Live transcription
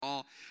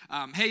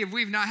Hey, if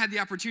we've not had the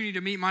opportunity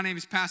to meet, my name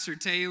is Pastor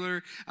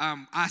Taylor.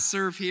 I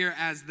serve here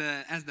as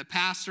the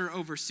pastor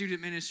over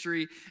student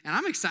ministry, and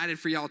I'm excited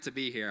for y'all to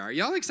be here. Are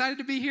y'all excited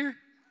to be here?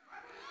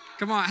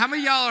 Come on, how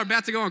many of y'all are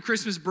about to go on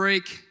Christmas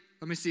break?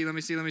 Let me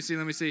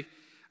see.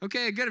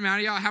 Okay, a good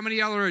amount of y'all. How many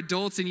of y'all are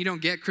adults and you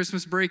don't get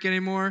Christmas break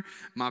anymore?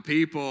 My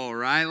people,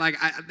 right? Like,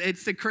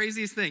 it's the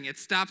craziest thing. It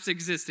stops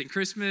existing.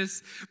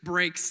 Christmas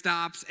break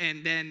stops,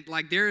 and then,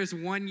 like, there is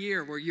 1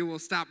 year where you will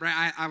stop,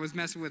 right? I was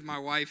messing with my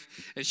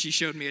wife, and she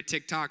showed me a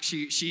TikTok.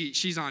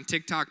 She's on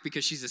TikTok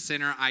because she's a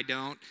sinner. I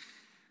don't,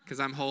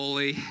 because I'm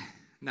holy.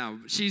 No,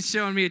 she's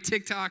showing me a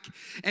TikTok,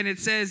 and it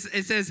says,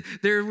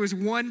 there was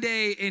one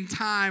day in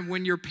time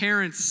when your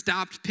parents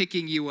stopped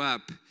picking you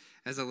up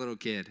as a little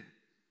kid.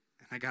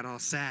 I got all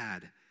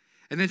sad.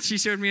 And then she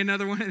showed me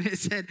another one, and it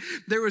said,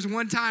 there was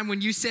one time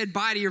when you said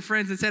bye to your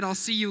friends and said, I'll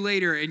see you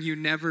later, and you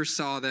never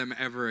saw them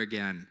ever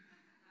again.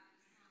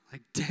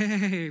 Like,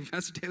 dang,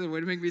 Pastor Taylor, way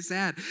to make me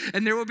sad.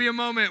 And there will be a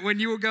moment when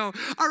you will go,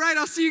 all right,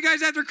 I'll see you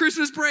guys after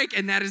Christmas break.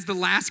 And that is the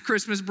last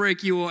Christmas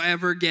break you will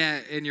ever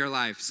get in your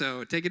life.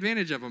 So take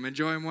advantage of them.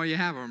 Enjoy them while you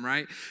have them,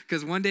 right?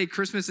 Because one day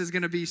Christmas is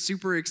going to be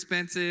super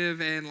expensive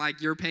and,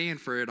 like, you're paying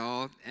for it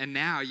all. And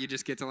now you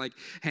just get to, like,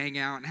 hang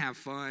out and have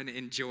fun,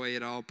 enjoy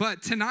it all.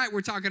 But tonight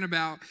we're talking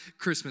about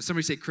Christmas.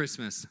 Somebody say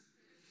Christmas.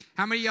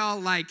 How many of y'all,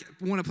 like,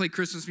 want to play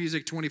Christmas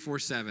music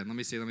 24/7? Let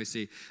me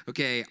see.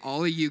 Okay,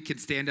 all of you can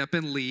stand up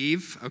and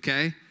leave,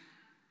 okay?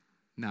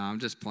 No, I'm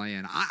just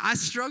playing. I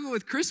struggle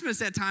with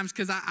Christmas at times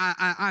because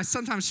I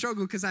sometimes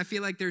struggle because I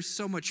feel like there's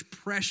so much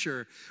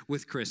pressure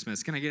with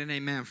Christmas. Can I get an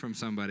amen from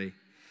somebody?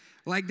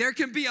 Like, there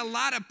can be a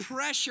lot of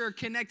pressure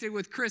connected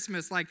with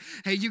Christmas. Like,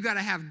 hey, you got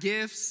to have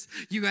gifts.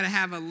 You got to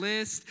have a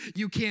list.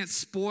 You can't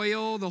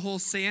spoil the whole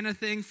Santa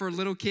thing for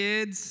little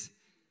kids.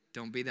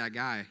 Don't be that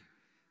guy.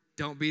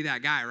 Don't be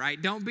that guy, right?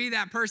 Don't be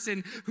that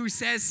person who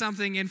says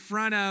something in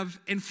front of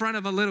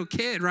a little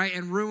kid, right,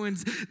 and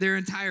ruins their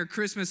entire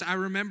Christmas. I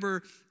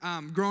remember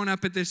growing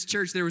up at this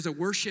church, there was a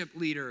worship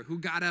leader who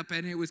got up,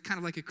 and it was kind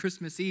of like a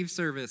Christmas Eve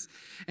service.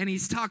 And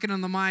he's talking on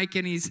the mic,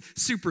 and he's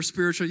super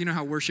spiritual. You know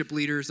how worship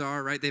leaders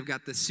are, right? They've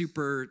got the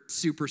super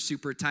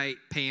tight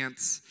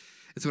pants.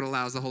 It's what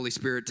allows the Holy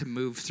Spirit to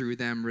move through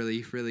them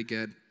really, really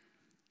good.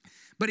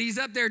 But he's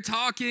up there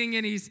talking,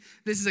 and this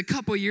is a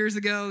couple years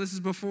ago. This is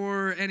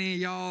before any of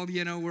y'all,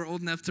 were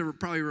old enough to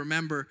probably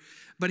remember.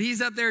 But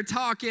he's up there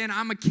talking.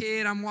 I'm a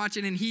kid. I'm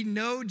watching, and he,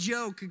 no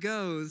joke,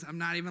 goes, I'm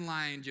not even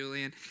lying,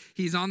 Julian.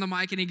 He's on the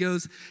mic, and he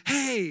goes,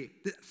 hey,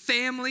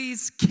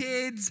 families,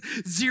 kids,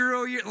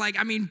 0 year,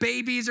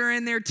 babies are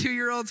in there,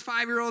 2-year-olds,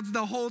 5-year-olds,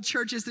 the whole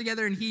church is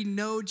together, and he,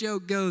 no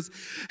joke, goes,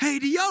 hey,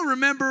 do y'all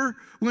remember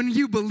when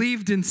you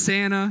believed in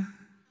Santa?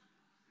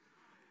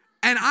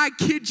 And I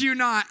kid you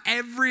not,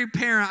 every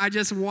parent, I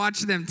just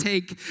watch them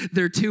take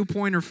their 2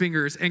 pointer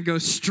fingers and go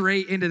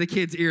straight into the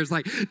kid's ears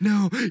like,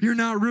 no, you're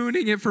not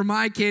ruining it for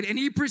my kid. And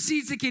he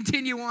proceeds to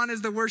continue on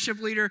as the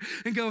worship leader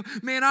and go,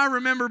 man, I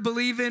remember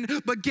believing,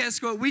 but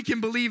guess what? We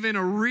can believe in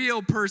a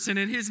real person,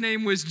 and his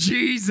name was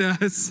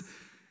Jesus.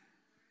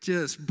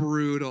 Just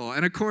brutal.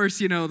 And of course,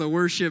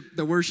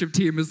 the worship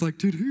team is like,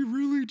 did he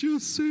really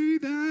just say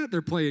that?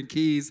 They're playing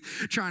keys,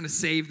 trying to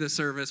save the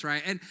service,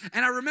 right? And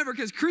I remember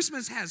because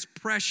Christmas has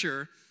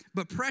pressure,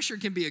 but pressure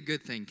can be a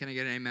good thing. Can I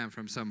get an amen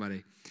from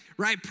somebody?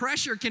 Right?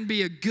 Pressure can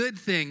be a good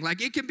thing. Like,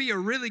 it can be a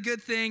really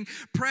good thing.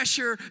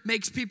 Pressure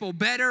makes people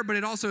better, but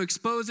it also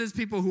exposes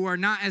people who are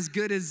not as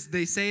good as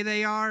they say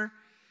they are.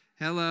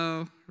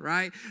 Hello,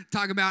 right?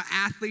 Talk about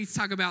athletes,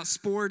 talk about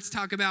sports,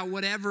 talk about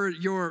whatever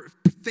your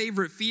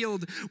favorite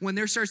field. When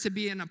there starts to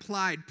be an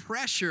applied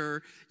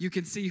pressure, you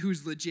can see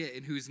who's legit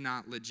and who's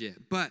not legit.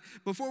 But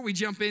before we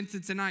jump into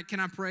tonight, can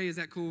I pray? Is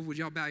that cool? Would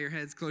y'all bow your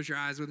heads, close your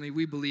eyes with me?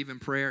 We believe in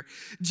prayer.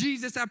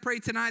 Jesus, I pray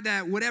tonight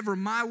that whatever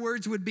my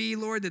words would be,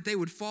 Lord, that they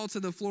would fall to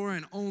the floor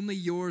and only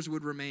yours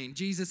would remain.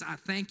 Jesus, I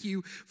thank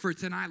you for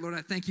tonight, Lord.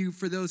 I thank you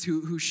for those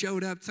who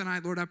showed up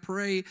tonight, Lord. I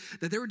pray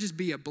that there would just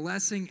be a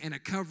blessing and a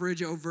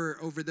coverage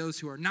over those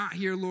who are not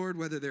here, Lord,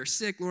 whether they're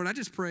sick, Lord. I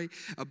just pray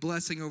a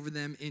blessing over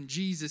them in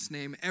Jesus'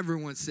 name.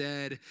 Everyone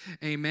said,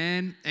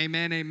 amen,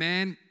 amen,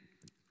 amen.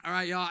 All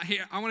right, y'all,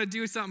 here, I want to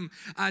do something.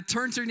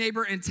 Turn to your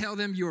neighbor and tell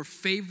them your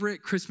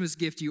favorite Christmas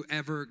gift you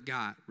ever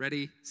got.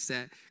 Ready,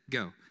 set,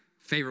 go.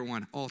 Favorite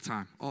one, all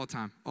time, all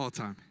time, all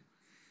time.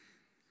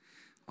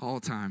 All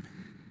time.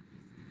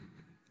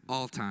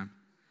 All time.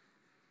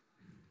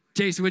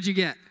 Jason, what'd you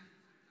get?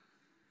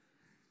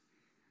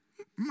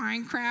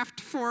 Minecraft,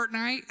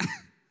 Fortnite,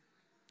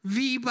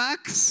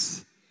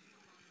 V-Bucks.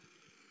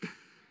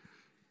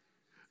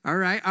 All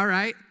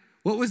right.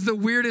 What was the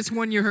weirdest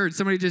one you heard?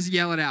 Somebody just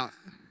yell it out.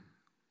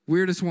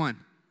 Weirdest one.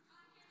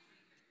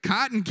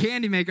 Cotton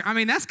candy maker. I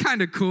mean, that's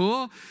kind of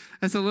cool.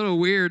 That's a little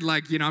weird.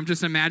 Like, I'm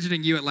just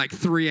imagining you at like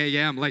 3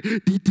 a.m. Like,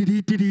 like,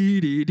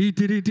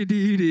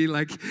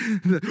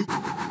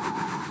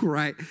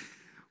 right.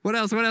 What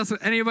else?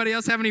 Anybody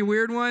else have any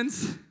weird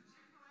ones?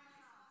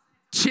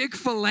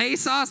 Chick-fil-A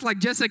sauce, like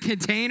just a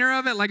container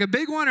of it, like a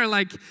big one or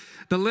like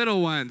the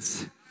little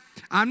ones?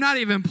 I'm not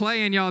even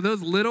playing, y'all.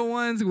 Those little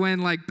ones, when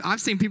like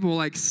I've seen people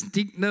like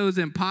stick those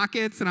in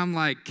pockets, and I'm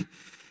like,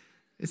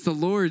 it's the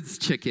Lord's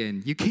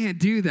chicken. You can't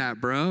do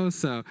that, bro.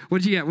 So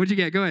what'd you get? What'd you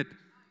get? Go ahead.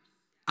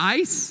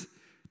 Ice?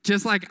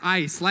 Just like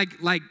ice.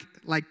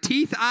 Like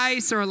teeth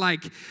ice, or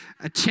like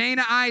a chain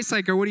of ice?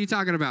 Like, or what are you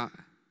talking about?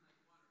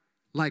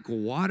 Like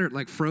water,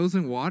 like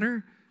frozen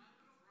water?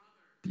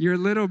 Your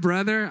little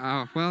brother?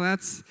 Oh, well,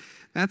 that's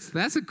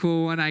a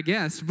cool one, I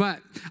guess. But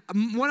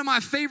one of my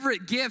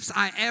favorite gifts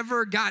I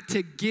ever got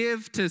to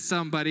give to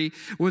somebody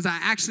was I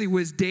actually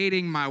was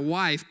dating my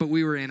wife, but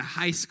we were in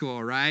high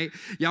school, right?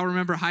 Y'all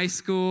remember high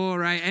school,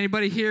 right?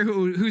 Anybody here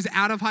who's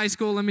out of high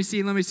school? Let me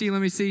see.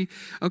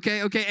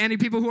 Okay. Any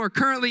people who are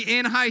currently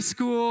in high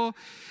school?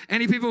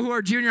 Any people who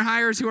are junior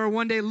hires who are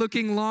one day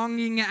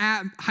longing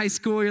at high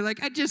school? You're like,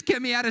 just get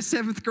me out of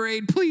 7th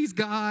grade, please,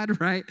 God,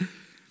 right?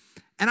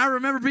 And I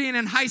remember being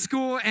in high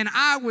school, and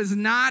I was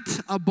not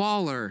a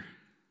baller.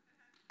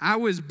 I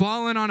was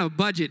balling on a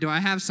budget. Do I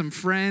have some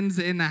friends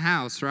in the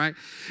house, right?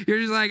 You're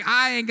just like,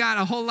 I ain't got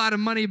a whole lot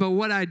of money, but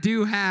what I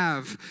do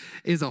have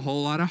is a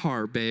whole lot of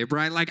heart, babe,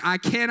 right? Like, I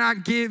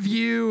cannot give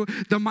you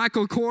the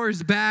Michael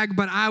Kors bag,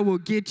 but I will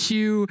get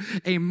you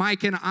a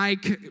Mike and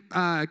Ike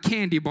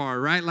candy bar,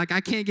 right? Like,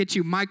 I can't get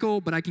you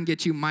Michael, but I can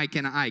get you Mike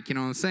and Ike, you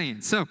know what I'm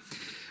saying? So,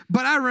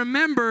 but I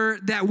remember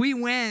that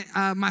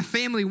my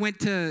family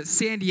went to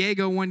San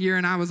Diego one year,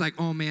 and I was like,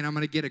 oh man, I'm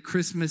going to get a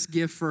Christmas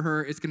gift for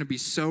her. It's going to be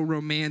so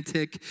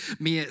romantic.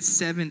 Me at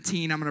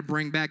 17, I'm going to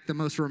bring back the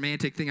most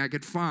romantic thing I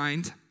could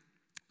find,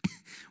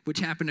 which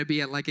happened to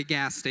be at like a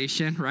gas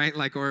station, right?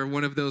 Like, or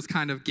one of those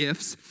kind of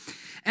gifts.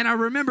 And I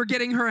remember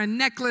getting her a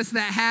necklace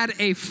that had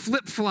a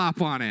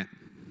flip-flop on it.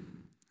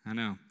 I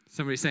know.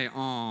 Somebody say,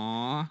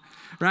 aw.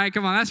 Right?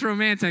 Come on, that's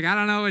romantic. I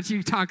don't know what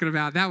you're talking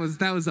about. That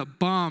was a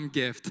bomb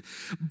gift.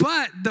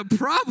 But the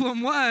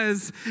problem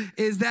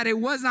is that it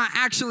was not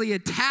actually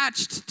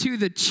attached to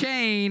the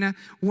chain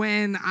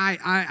when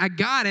I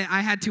got it.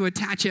 I had to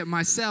attach it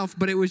myself,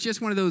 but it was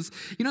just one of those,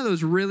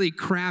 those really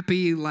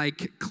crappy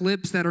like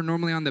clips that are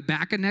normally on the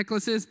back of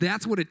necklaces.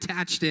 That's what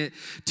attached it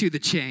to the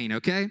chain,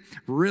 okay?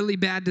 Really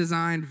bad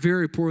design,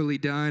 very poorly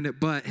done,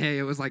 but hey,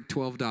 it was like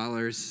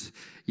 $12.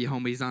 Your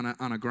homie's on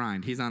a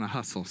grind. He's on a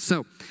hustle.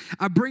 So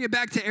I bring it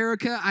back to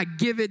Erica. I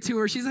give it to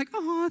her. She's like,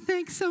 oh,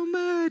 thanks so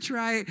much,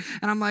 right?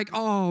 And I'm like,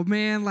 oh,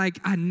 man, like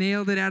I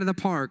nailed it out of the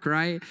park,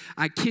 right?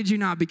 I kid you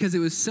not, because it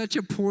was such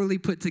a poorly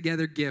put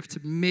together gift.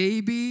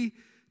 Maybe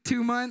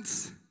 2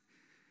 months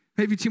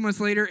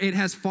later, it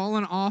has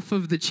fallen off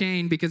of the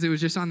chain because it was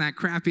just on that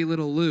crappy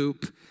little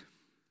loop,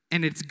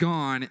 and it's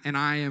gone, and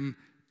I am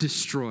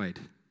destroyed.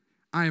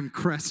 I am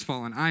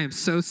crestfallen. I am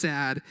so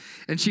sad.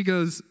 And she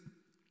goes,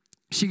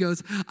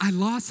 I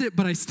lost it,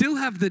 but I still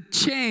have the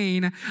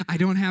chain. I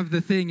don't have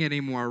the thing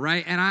anymore,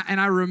 right? And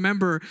I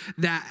remember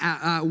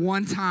that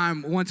one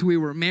time, once we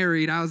were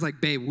married, I was like,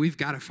 babe, we've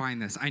got to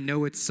find this. I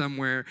know it's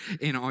somewhere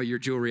in all your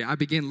jewelry. I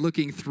began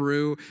looking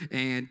through,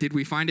 and did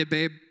we find it,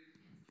 babe?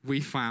 We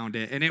found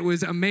it, and it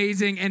was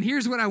amazing. And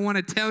here's what I want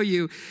to tell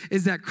you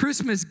is that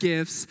Christmas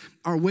gifts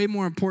are way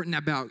more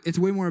about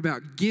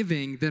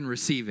giving than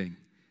receiving.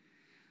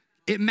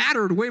 It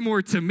mattered way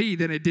more to me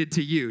than it did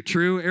to you.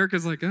 True?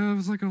 Erica's like, oh, it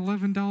was like an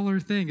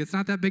 $11 thing. It's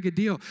not that big a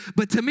deal.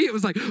 But to me, it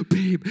was like,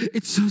 babe,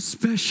 it's so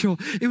special.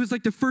 It was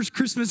like the first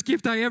Christmas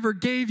gift I ever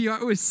gave you.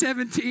 I was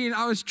 17.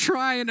 I was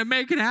trying to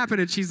make it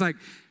happen. And she's like,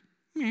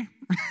 meh.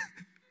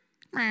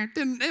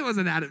 It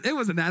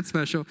wasn't that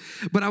special.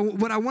 But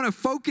what I want to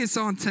focus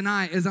on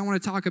tonight is I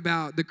want to talk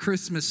about the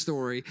Christmas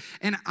story.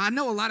 And I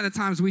know a lot of the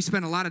times we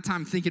spend a lot of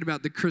time thinking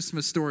about the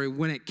Christmas story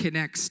when it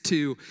connects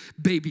to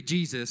baby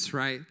Jesus,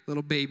 right?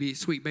 Little baby,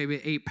 sweet baby,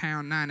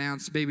 8-pound,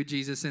 9-ounce baby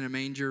Jesus in a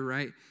manger,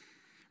 right?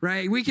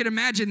 Right? We can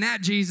imagine that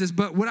Jesus,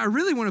 but what I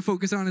really want to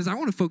focus on is I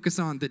want to focus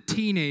on the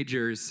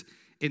teenagers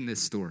in this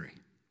story.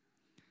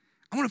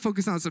 I want to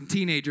focus on some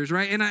teenagers,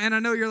 right? And I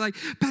know you're like,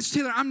 Pastor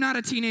Taylor, I'm not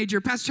a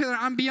teenager. Pastor Taylor,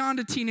 I'm beyond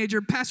a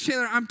teenager. Pastor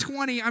Taylor, I'm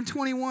 20, I'm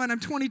 21, I'm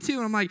 22.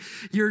 And I'm like,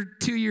 you're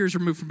 2 years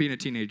removed from being a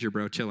teenager,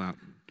 bro. Chill out,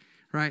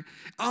 right?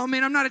 Oh,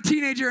 man, I'm not a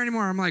teenager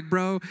anymore. I'm like,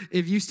 bro,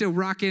 if you still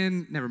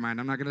rocking, never mind,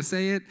 I'm not going to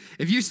say it.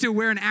 If you still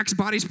wear an Axe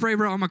body spray,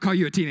 bro, I'm going to call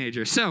you a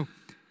teenager. So,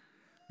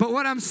 but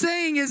what I'm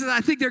saying is that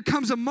I think there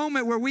comes a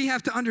moment where we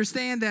have to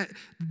understand that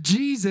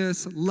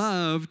Jesus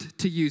loved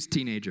to use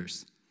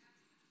teenagers.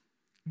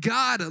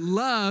 God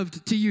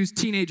loved to use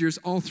teenagers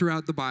all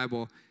throughout the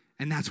Bible,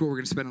 and that's what we're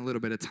going to spend a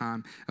little bit of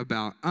time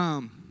about.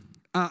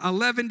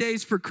 11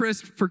 days for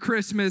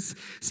Christmas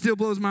still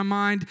blows my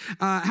mind.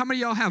 How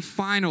many of y'all have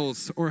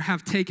finals or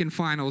have taken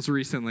finals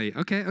recently?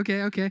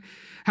 Okay.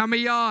 How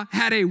many of y'all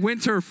had a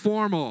winter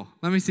formal?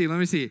 Let me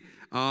see.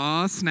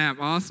 Oh, snap.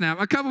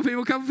 A couple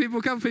people.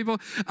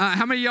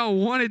 How many of y'all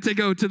wanted to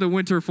go to the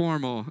winter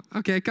formal?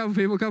 Okay, a couple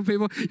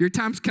people. Your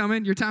time's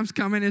coming.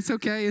 It's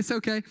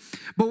okay.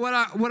 But what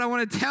I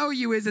want to tell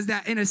you is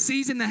that in a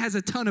season that has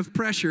a ton of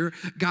pressure,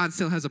 God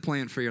still has a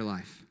plan for your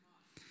life.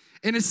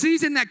 In a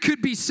season that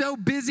could be so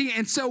busy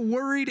and so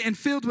worried and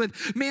filled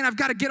with, man, I've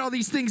got to get all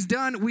these things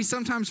done, we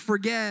sometimes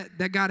forget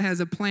that God has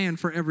a plan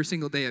for every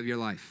single day of your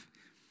life.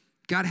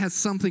 God has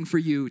something for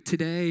you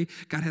today.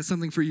 God has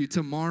something for you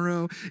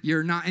tomorrow.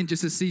 You're not in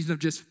just a season of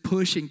just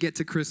push and get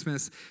to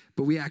Christmas,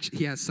 but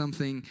he has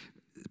something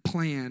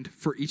planned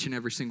for each and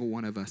every single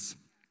one of us.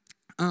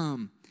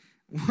 One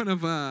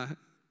of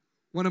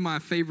my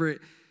favorite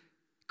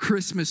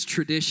Christmas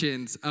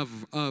traditions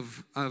of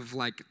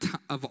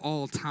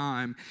all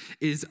time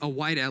is a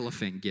white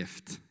elephant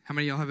gift. How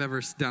many of y'all have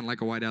ever done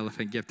like a white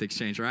elephant gift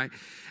exchange, right?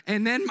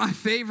 And then my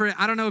favorite,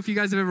 I don't know if you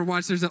guys have ever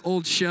watched, there's an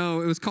old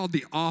show, it was called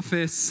The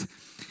Office.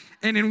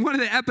 And in one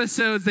of the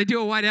episodes, they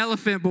do a white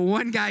elephant, but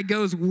one guy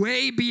goes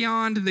way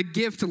beyond the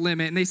gift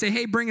limit. And they say,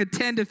 hey, bring a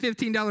 $10 to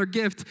 $15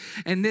 gift.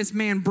 And this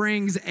man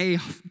brings a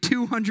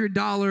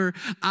 $200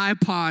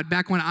 iPod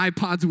back when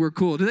iPods were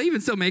cool. Do they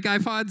even still make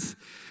iPods?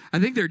 I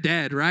think they're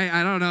dead, right?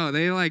 I don't know.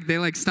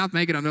 They stopped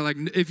making them. They're like,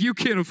 if you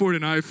can't afford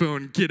an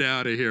iPhone, get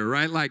out of here,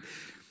 right?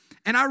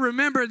 And I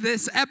remember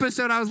this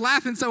episode, I was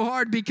laughing so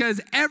hard because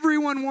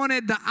everyone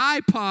wanted the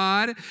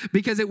iPod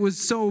because it was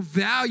so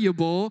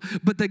valuable,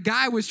 but the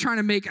guy was trying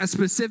to make a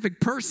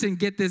specific person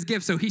get this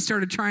gift. So he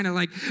started trying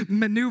to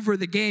maneuver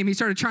the game. He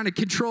started trying to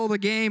control the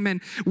game.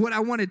 And what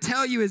I want to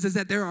tell you is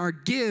that there are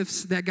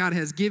gifts that God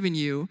has given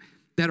you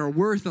that are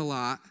worth a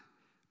lot,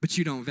 but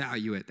you don't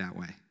value it that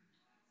way.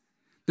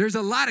 There's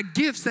a lot of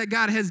gifts that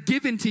God has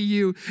given to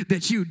you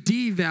that you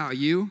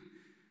devalue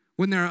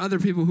when there are other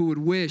people who would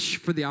wish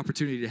for the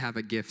opportunity to have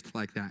a gift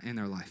like that in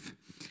their life.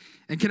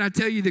 And can I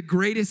tell you the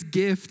greatest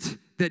gift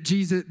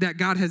that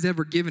God has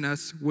ever given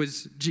us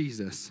was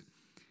Jesus.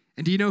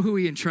 And do you know who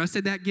he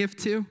entrusted that gift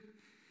to?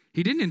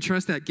 He didn't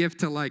entrust that gift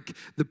to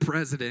the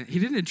president. He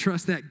didn't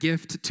entrust that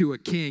gift to a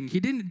king.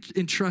 He didn't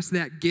entrust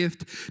that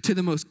gift to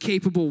the most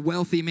capable,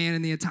 wealthy man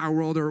in the entire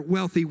world or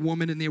wealthy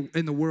woman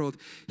in the world.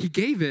 He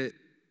gave it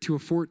to a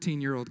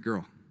 14-year-old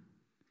girl.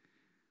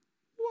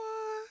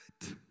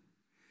 What?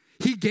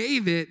 He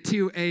gave it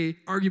to a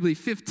arguably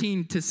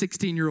 15 to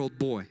 16-year-old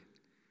boy.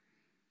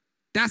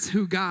 That's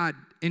who God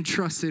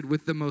entrusted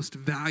with the most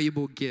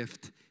valuable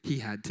gift he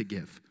had to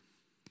give.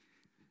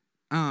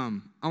 I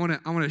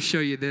want to show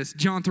you this.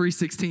 John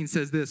 3:16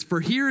 says this, "For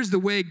here is the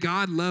way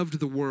God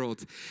loved the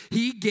world.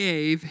 He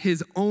gave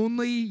his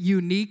only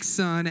unique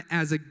son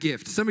as a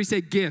gift." Somebody say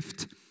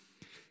gift.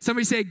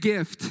 Somebody say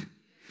gift.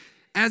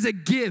 As a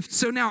gift.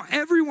 So now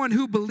everyone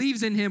who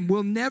believes in him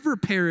will never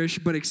perish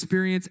but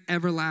experience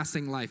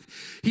everlasting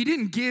life. He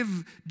didn't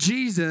give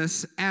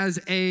Jesus as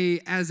a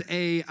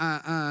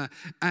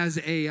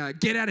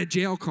get out of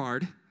jail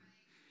card.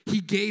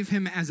 He gave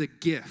him as a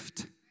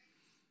gift.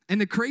 And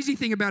the crazy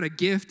thing about a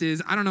gift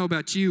is, I don't know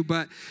about you,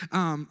 but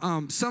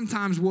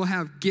sometimes we'll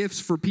have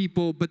gifts for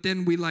people, but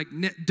then we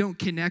don't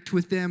connect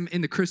with them in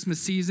the Christmas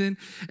season,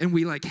 and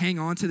we hang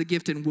on to the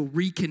gift and we'll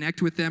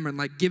reconnect with them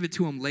and give it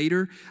to them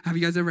later. Have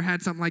you guys ever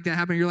had something like that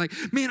happen? You're like,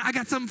 man, I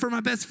got something for my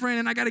best friend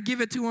and I got to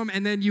give it to him,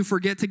 and then you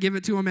forget to give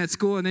it to him at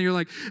school, and then you're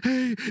like,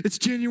 hey, it's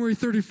January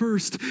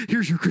 31st.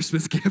 Here's your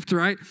Christmas gift,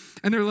 right?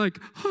 And they're like,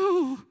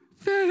 oh,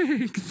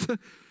 thanks.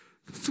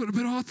 This would have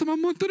been awesome a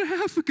month and a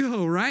half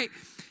ago, right?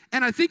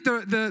 And I think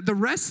the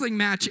wrestling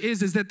match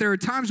is that there are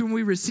times when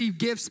we receive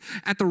gifts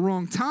at the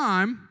wrong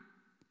time.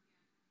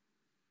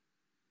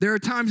 There are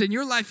times in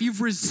your life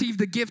you've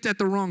received a gift at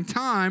the wrong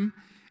time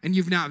and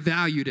you've not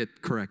valued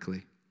it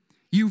correctly.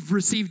 You've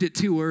received it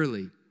too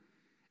early.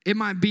 It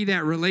might be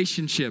that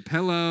relationship.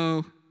 Hello.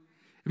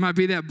 It might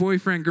be that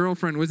boyfriend,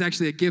 girlfriend was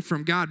actually a gift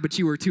from God, but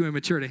you were too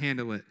immature to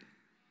handle it.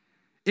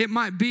 It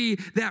might be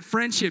that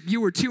friendship. You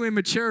were too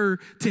immature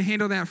to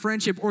handle that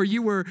friendship, or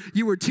you were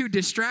too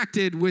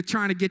distracted with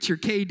trying to get your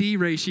KD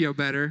ratio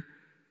better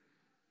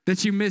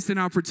that you missed an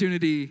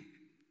opportunity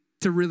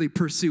to really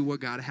pursue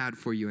what God had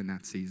for you in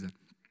that season.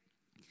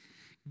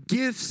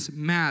 Gifts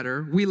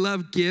matter. We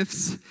love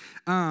gifts.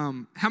 How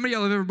many of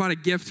y'all have ever bought a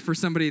gift for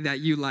somebody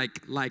that you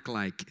like?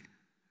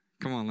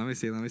 Come on, let me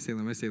see.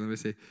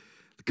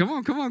 Come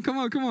on.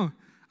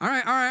 All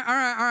right.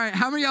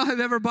 How many of y'all have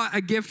ever bought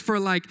a gift for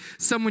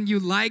someone you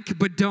like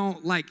but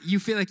don't you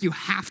feel like you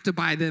have to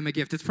buy them a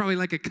gift? It's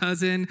probably a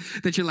cousin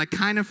that you're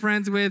kind of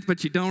friends with,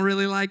 but you don't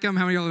really like them.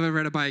 How many of y'all have ever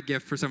had to buy a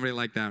gift for somebody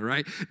like that,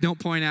 right? Don't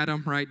point at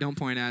them, right? Don't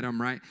point at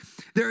them, right?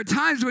 There are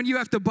times when you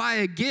have to buy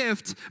a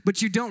gift,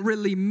 but you don't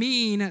really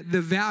mean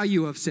the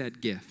value of said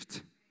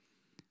gift.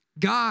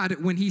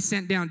 God, when he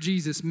sent down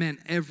Jesus, meant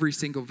every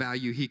single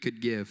value he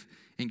could give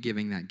in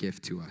giving that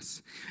gift to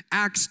us.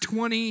 Acts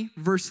 20,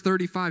 verse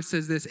 35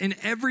 says this, "In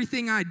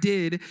everything I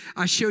did,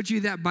 I showed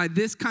you that by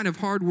this kind of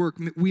hard work,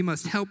 we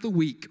must help the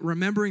weak,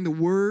 remembering the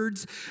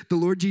words the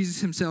Lord Jesus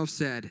himself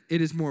said,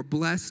 'It is more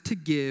blessed to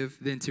give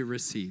than to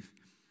receive.'"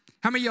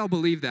 How many of y'all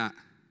believe that?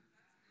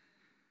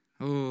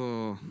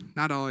 Oh,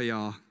 not all of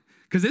y'all,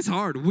 because it's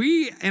hard.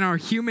 We, in our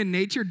human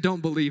nature,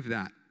 don't believe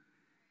that.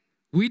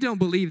 We don't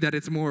believe that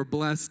it's more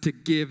blessed to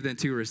give than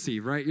to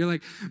receive, right? You're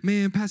like,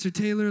 man, Pastor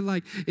Taylor,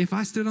 if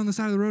I stood on the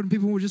side of the road and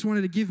people just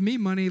wanted to give me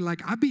money,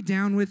 I'd be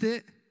down with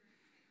it.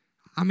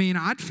 I mean,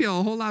 I'd feel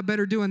a whole lot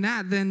better doing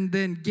that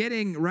than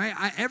getting, right?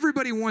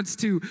 Everybody wants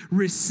to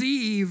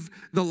receive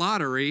the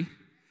lottery.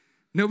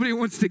 Nobody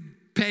wants to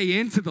pay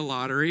into the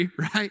lottery,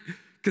 right?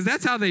 Because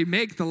that's how they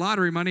make the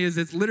lottery money, is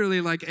it's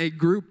literally like a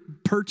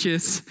group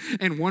purchase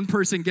and one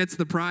person gets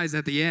the prize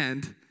at the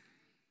end.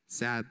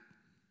 Sad.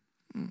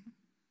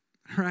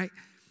 Right?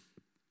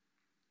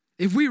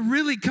 If we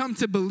really come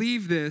to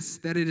believe this,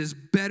 that it is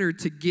better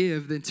to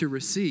give than to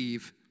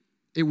receive,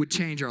 it would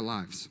change our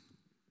lives.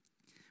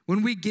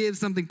 When we give,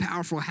 something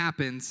powerful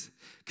happens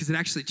because it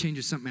actually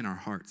changes something in our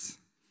hearts.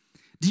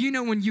 Do you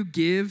know when you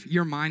give,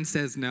 your mind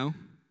says no?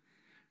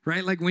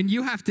 Right? Like when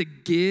you have to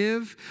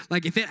give,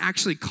 like if it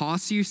actually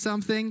costs you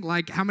something,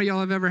 like how many of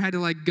y'all have ever had to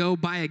like go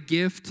buy a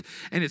gift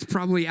and it's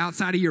probably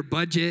outside of your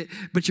budget,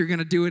 but you're going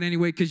to do it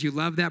anyway because you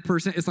love that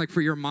person? It's like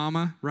for your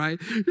mama, right?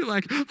 You're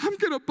like, I'm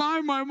going to buy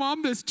my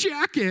mom this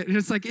jacket. And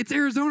it's like, it's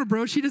Arizona,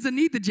 bro. She doesn't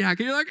need the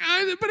jacket. You're like,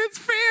 but it's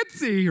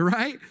fancy,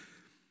 right?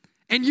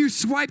 And you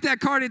swipe that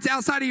card, it's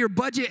outside of your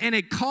budget and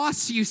it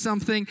costs you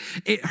something.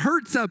 It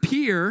hurts up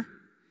here.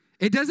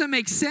 It doesn't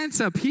make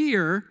sense up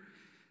here.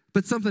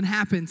 But something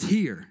happens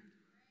here,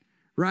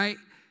 right?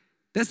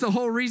 That's the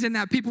whole reason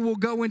that people will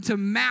go into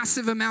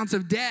massive amounts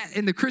of debt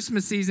in the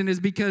Christmas season, is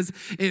because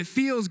it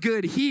feels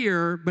good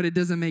here, but it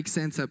doesn't make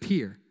sense up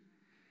here.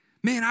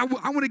 Man, I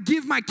want to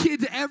give my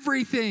kids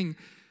everything,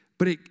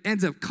 but it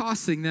ends up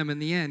costing them in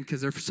the end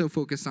because they're so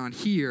focused on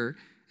here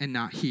and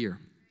not here.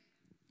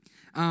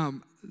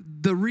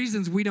 The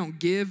reasons we don't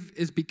give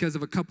is because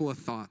of a couple of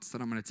thoughts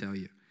that I'm going to tell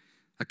you.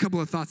 A couple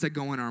of thoughts that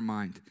go in our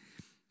mind.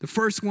 The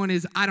first one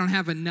is, I don't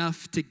have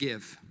enough to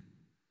give,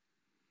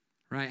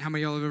 right? How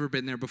many of y'all have ever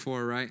been there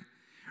before, right?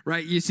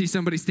 Right? You see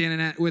somebody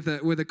standing with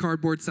a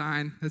cardboard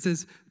sign that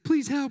says,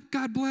 please help,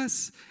 God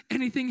bless,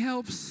 anything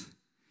helps.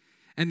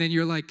 And then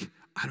you're like,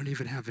 I don't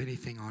even have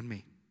anything on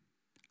me.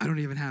 I don't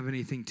even have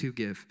anything to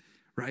give,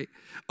 right?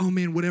 Oh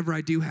man, whatever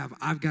I do have,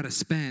 I've got to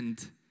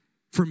spend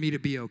for me to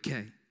be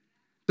okay.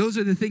 Those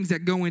are the things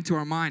that go into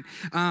our mind.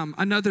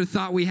 Another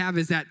thought we have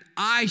is that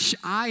I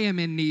am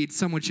in need.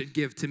 Someone should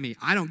give to me.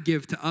 I don't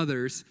give to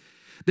others.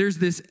 There's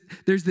this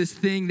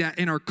thing that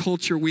in our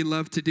culture we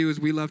love to do, is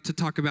we love to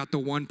talk about the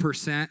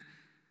 1%.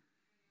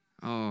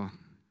 Oh,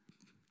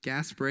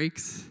 gas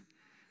breaks?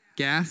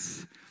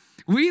 Gas?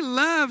 We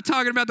love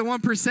talking about the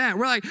 1%.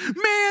 We're like,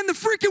 man, the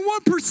freaking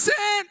 1%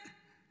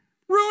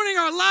 ruining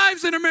our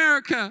lives in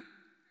America.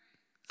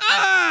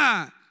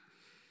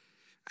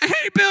 I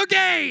hate Bill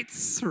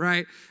Gates,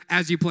 right?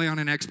 As you play on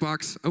an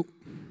Xbox. Oh.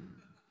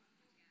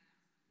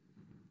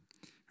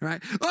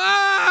 Right?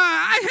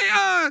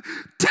 I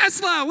hate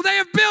Tesla. Well, they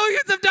have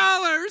billions of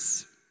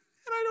dollars.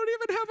 And I don't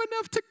even have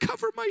enough to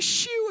cover my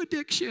shoe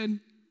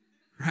addiction.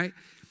 Right?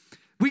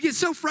 We get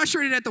so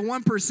frustrated at the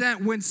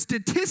 1% when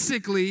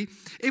statistically,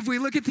 if we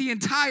look at the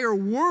entire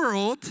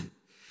world,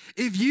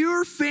 if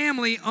your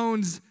family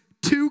owns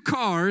 2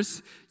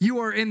 cars, you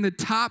are in the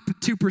top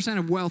 2%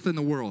 of wealth in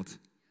the world.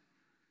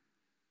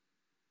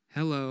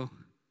 Hello.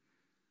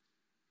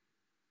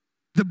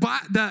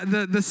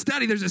 The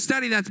study, there's a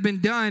study that's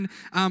been done.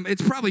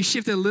 It's probably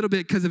shifted a little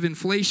bit because of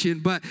inflation,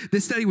 but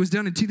this study was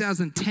done in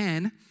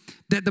 2010.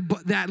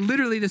 That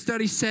literally the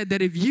study said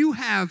that if you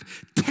have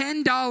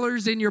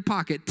 $10 in your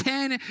pocket,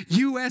 10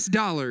 US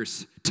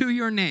dollars to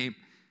your name.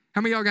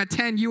 How many of y'all got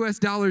 10 US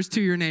dollars to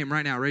your name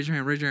right now? Raise your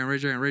hand, raise your hand,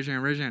 raise your hand, raise your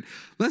hand, raise your hand.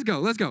 Let's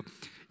go.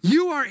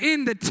 You are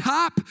in the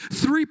top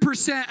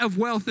 3% of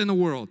wealth in the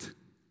world.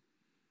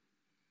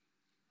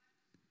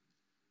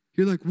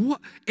 You're like, what?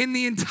 In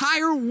the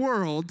entire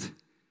world,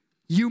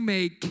 you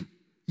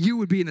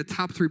would be in the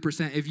top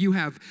 3% if you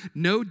have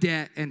no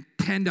debt and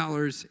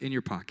 $10 in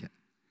your pocket.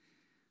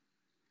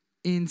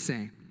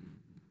 Insane.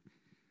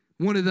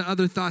 One of the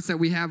other thoughts that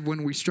we have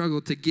when we struggle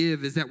to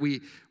give is that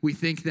we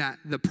think that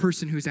the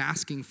person who's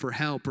asking for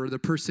help or the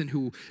person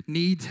who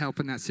needs help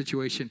in that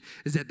situation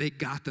is that they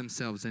got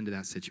themselves into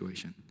that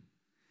situation.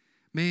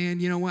 Man,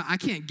 you know what? I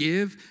can't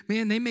give.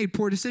 Man, they made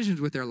poor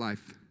decisions with their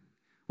life.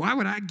 Why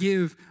would I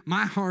give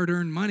my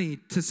hard-earned money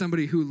to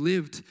somebody who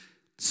lived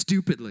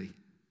stupidly?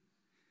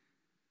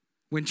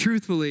 When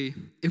truthfully,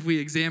 if we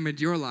examined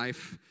your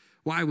life,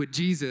 why would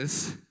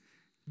Jesus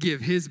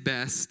give his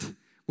best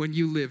when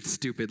you lived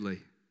stupidly?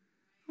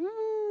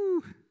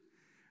 Woo.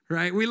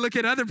 Right? We look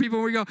at other people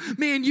and we go,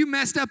 man, you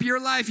messed up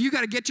your life. You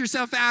got to get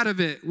yourself out of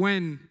it.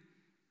 When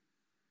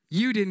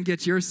you didn't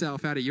get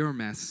yourself out of your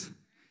mess,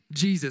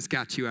 Jesus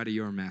got you out of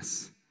your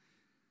mess.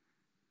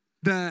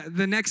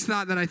 The next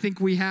thought that I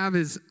think we have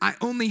is, I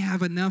only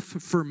have enough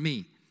for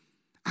me.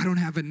 I don't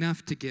have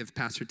enough to give,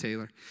 Pastor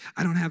Taylor.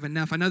 I don't have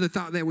enough. Another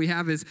thought that we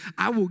have is,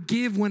 I will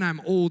give when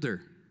I'm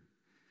older.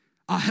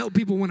 I'll help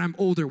people when I'm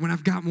older, when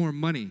I've got more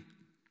money.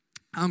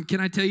 Can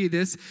I tell you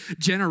this?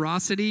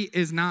 Generosity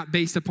is not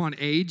based upon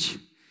age.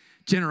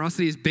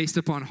 Generosity is based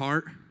upon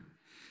heart.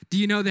 Do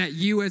you know that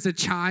you as a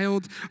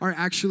child are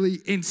actually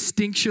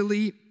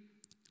instinctually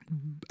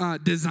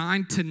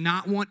designed to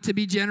not want to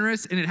be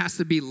generous, and it has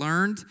to be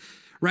learned,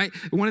 right?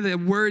 One of the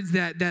words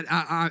that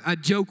I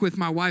joke with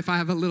my wife, I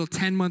have a little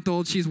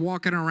 10-month-old. She's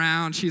walking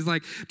around. She's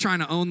like trying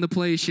to own the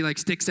place. She like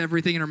sticks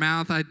everything in her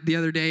mouth. The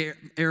other day,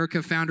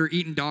 Erica found her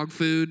eating dog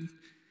food.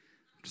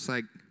 Just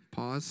like,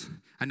 pause.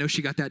 I know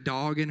she got that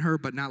dog in her,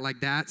 but not like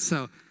that.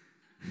 So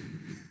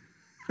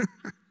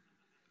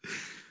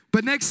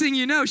But next thing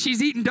you know,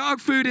 she's eating dog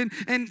food.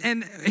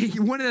 And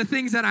one of the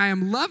things that I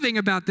am loving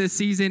about this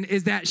season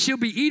is that she'll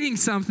be eating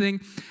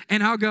something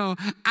and I'll go,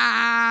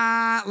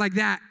 ah, like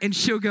that. And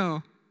she'll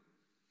go,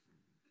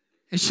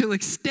 and she'll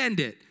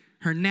extend it.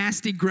 Her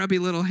nasty, grubby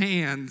little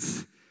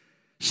hands.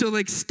 She'll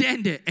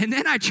extend it. And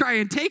then I try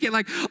and take it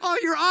like, oh,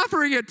 you're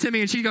offering it to me.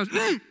 And she goes,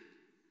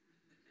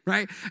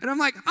 right? And I'm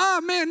like,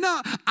 oh, man,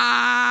 no.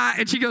 Ah.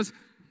 And she goes,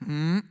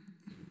 And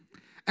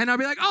I'll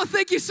be like, oh,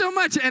 thank you so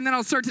much. And then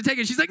I'll start to take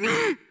it. She's like,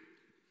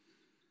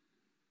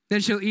 Then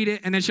she'll eat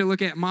it, and then she'll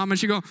look at mom, and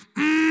she'll go,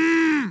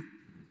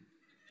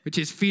 which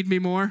is feed me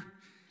more.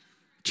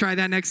 Try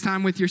that next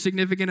time with your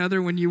significant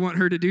other when you want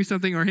her to do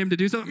something or him to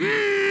do something.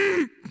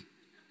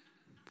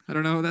 I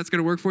don't know how that's going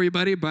to work for you,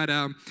 buddy, but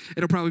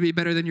it'll probably be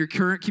better than your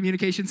current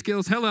communication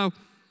skills. Hello.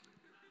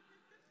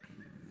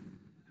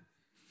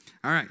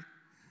 All right.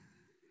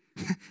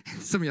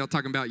 Some of y'all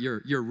talking about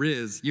your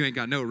Riz. You ain't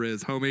got no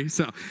Riz, homie,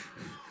 so...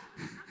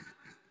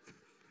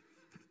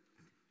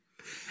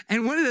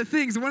 And one of the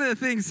things,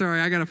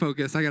 sorry, I gotta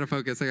focus.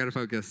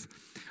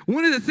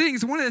 One of the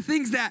things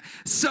that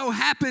so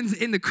happens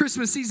in the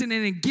Christmas season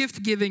and in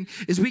gift giving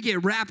is we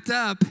get wrapped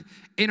up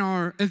in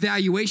our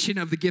evaluation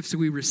of the gifts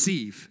we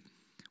receive.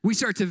 We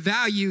start to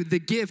value the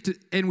gift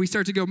and we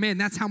start to go, man,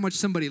 that's how much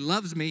somebody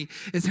loves me,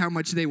 is how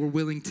much they were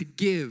willing to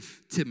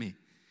give to me.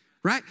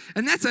 Right?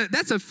 And that's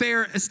a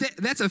fair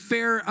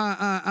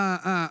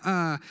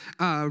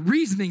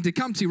reasoning to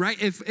come to, right?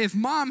 If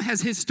mom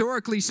has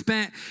historically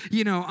spent,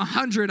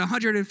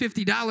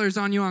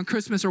 $150 on you on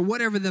Christmas or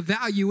whatever the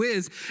value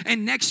is,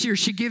 and next year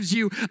she gives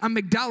you a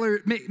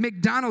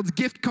McDonald's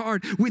gift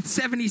card with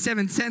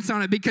 77 cents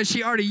on it because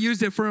she already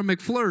used it for a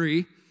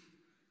McFlurry,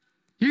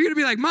 you're going to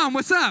be like, Mom,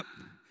 what's up?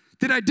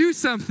 Did I do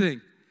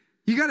something?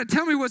 You got to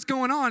tell me what's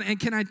going on. And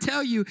can I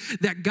tell you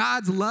that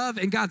God's love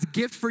and God's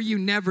gift for you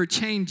never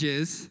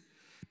changes,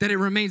 that it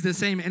remains the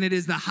same, and it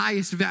is the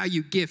highest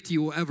value gift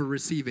you will ever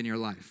receive in your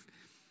life.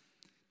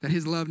 That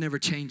his love never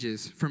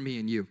changes for me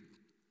and you.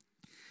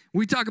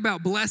 We talk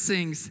about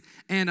blessings,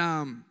 and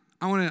I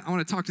want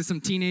to talk to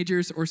some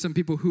teenagers or some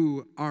people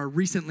who are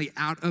recently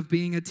out of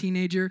being a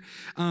teenager.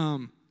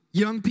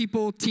 Young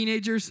people,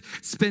 teenagers,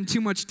 spend too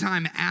much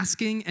time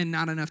asking and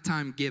not enough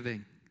time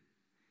giving.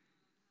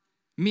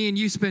 Me and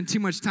you spend too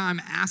much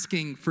time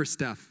asking for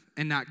stuff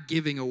and not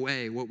giving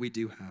away what we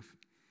do have.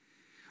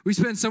 We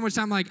spend so much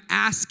time like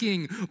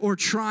asking or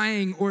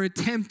trying or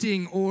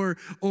attempting or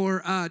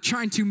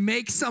trying to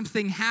make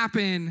something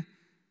happen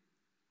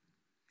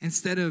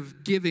instead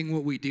of giving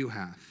what we do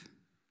have.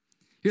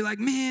 You're like,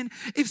 man,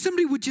 if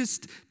somebody would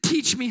just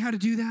teach me how to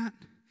do that.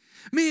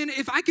 Man,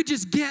 if I could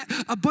just get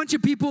a bunch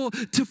of people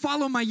to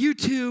follow my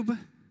YouTube,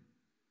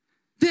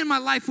 then my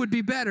life would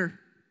be better.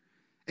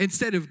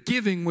 Instead of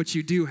giving what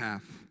you do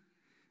have.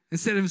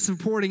 Instead of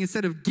supporting,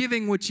 instead of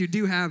giving what you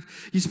do have,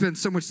 you spend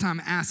so much time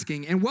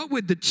asking. And what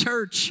would the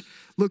church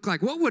look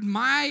like? What would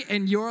my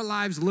and your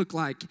lives look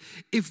like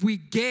if we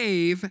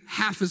gave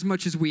half as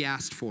much as we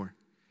asked for?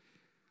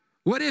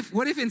 What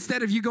if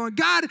instead of you going,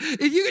 God,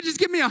 if you could just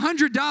give me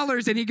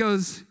 $100, and he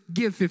goes,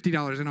 give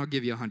 $50 and I'll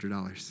give you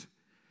 $100.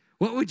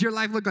 What would your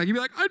life look like? You'd be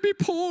like, I'd be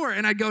poor.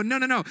 And I'd go,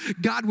 no.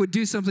 God would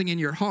do something in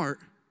your heart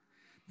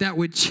that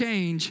would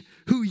change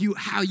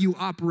how you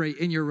operate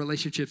in your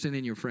relationships and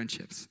in your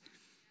friendships.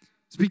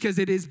 It's because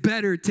it is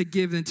better to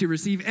give than to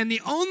receive. And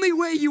the only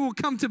way you will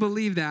come to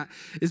believe that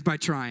is by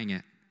trying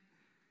it.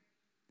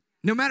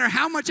 No matter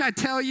how much I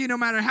tell you,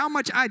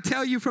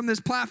 from this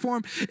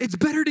platform, it's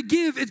better to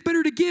give. It's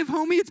better to give,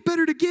 homie. It's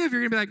better to give.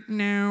 You're going to be like,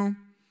 no.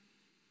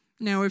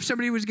 No, if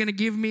somebody was going to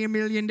give me $1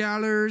 million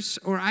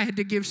or I had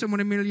to give someone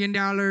 $1 million,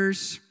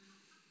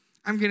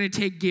 I'm going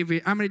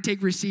to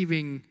take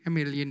receiving $1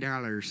 million.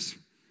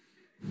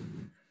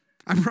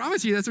 I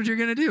promise you that's what you're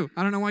going to do.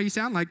 I don't know why you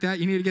sound like that.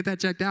 You need to get that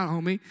checked out,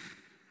 homie.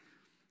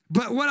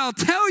 But what I'll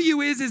tell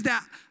you is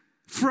that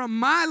from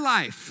my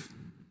life,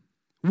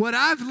 what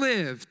I've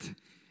lived,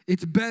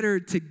 it's better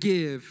to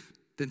give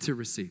than to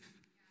receive.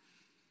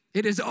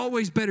 It is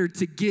always better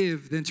to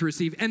give than to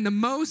receive. And the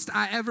most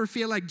I ever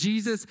feel like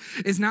Jesus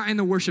is not in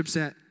the worship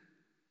set.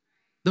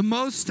 The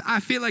most I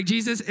feel like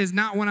Jesus is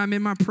not when I'm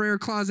in my prayer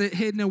closet,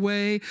 hidden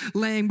away,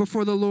 laying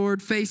before the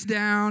Lord, face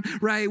down,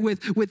 right,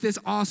 with this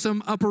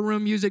awesome upper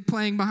room music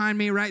playing behind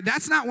me, right?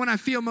 That's not when I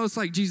feel most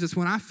like Jesus.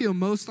 When I feel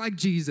most like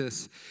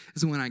Jesus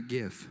is when I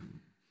give.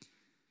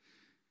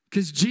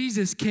 Because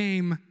Jesus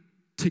came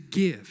to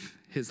give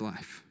his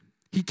life.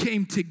 He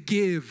came to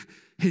give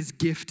his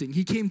gifting.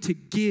 He came to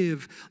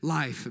give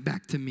life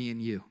back to me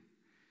and you.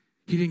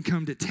 He didn't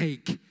come to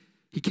take,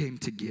 he came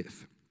to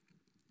give.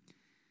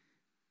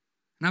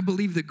 And I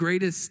believe the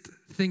greatest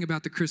thing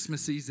about the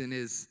Christmas season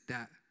is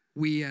that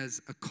we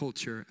as a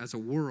culture, as a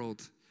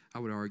world, I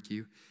would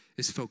argue,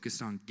 is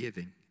focused on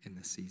giving in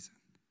this season.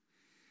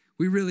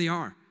 We really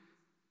are.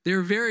 There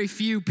are very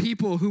few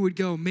people who would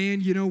go,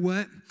 man, you know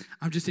what?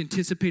 I'm just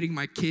anticipating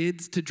my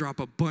kids to drop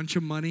a bunch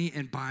of money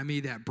and buy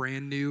me that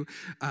brand new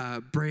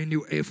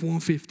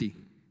F-150.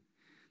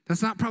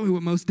 That's not probably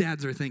what most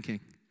dads are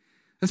thinking.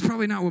 That's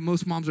probably not what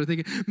most moms are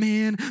thinking.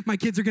 Man, my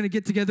kids are going to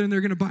get together and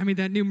they're going to buy me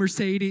that new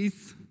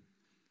Mercedes.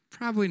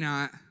 Probably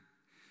not.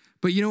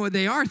 But you know what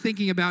they are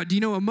thinking about? Do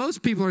you know what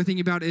most people are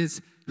thinking about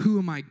is, who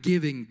am I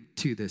giving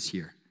to this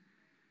year?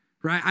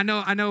 Right? I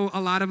know a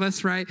lot of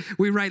us, right?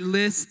 We write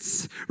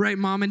lists, right?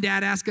 Mom and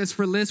dad ask us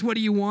for lists. What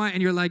do you want?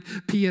 And you're like,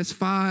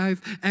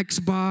 PS5,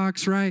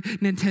 Xbox, right?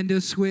 Nintendo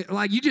Switch.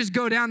 Like, you just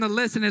go down the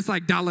list and it's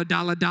like dollar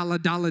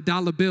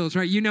bills,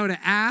 right? You know to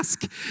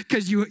ask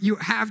because you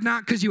have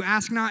not, because you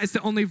ask not. It's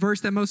the only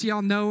verse that most of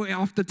y'all know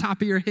off the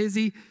top of your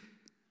hizzy,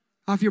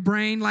 off your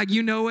brain. Like,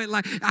 you know it.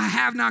 Like, I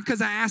have not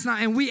because I ask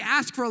not. And we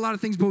ask for a lot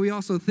of things, but we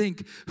also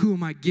think, who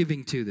am I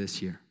giving to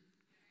this year?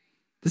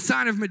 The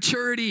sign of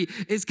maturity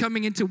is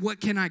coming into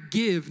what can I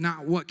give,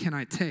 not what can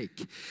I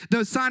take.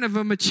 The sign of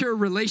a mature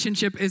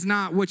relationship is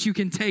not what you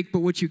can take,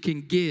 but what you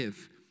can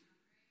give.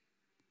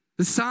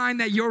 The sign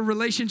that your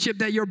relationship,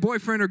 that your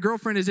boyfriend or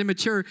girlfriend is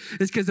immature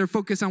is because they're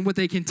focused on what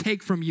they can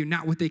take from you,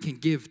 not what they can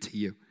give to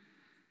you.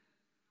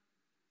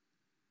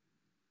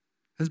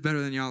 That's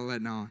better than y'all are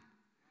letting on.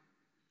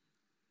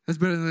 That's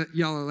better than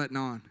y'all are letting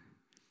on.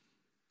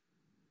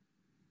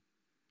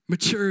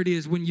 Maturity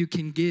is when you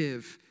can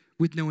give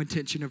with no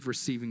intention of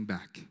receiving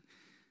back.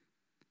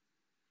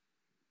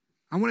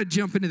 I want to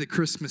jump into the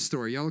Christmas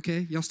story. Y'all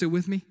okay? Y'all still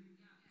with me?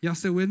 Y'all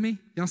still with me?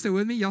 Y'all still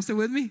with me? Y'all still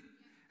with me?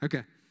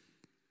 Okay.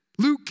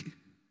 Luke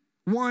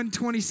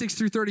 1:26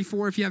 through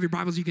 34. If you have your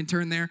Bibles, you can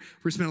turn there.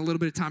 We're spending a little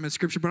bit of time in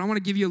Scripture, but I want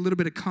to give you a little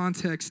bit of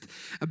context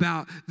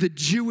about the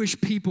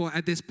Jewish people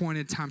at this point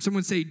in time.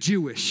 Someone say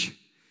Jewish.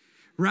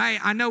 Right?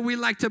 I know we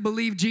like to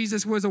believe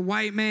Jesus was a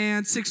white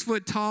man, 6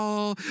 foot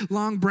tall,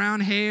 long brown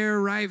hair,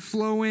 right?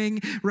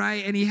 Flowing,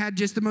 right? And he had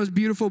just the most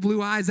beautiful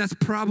blue eyes. That's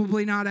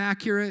probably not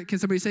accurate. Can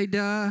somebody say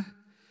duh?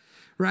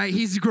 Right?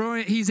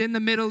 He's in the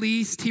Middle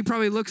East. He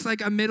probably looks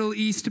like a Middle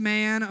East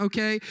man,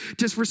 okay?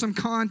 Just for some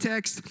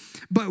context.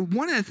 But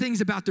one of the things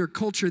about their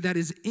culture that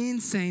is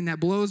insane, that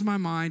blows my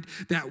mind,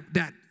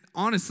 that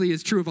honestly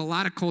is true of a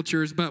lot of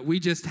cultures, but we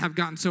just have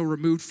gotten so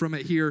removed from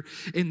it here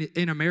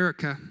in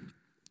America,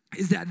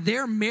 is that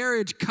their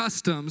marriage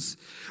customs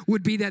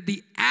would be that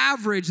the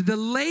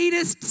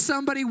latest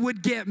somebody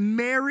would get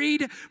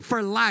married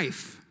for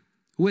life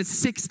was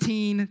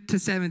 16 to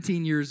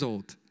 17 years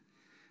old.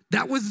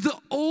 That was the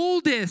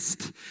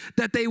oldest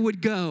that they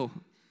would go.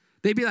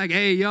 They'd be like,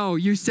 hey, yo,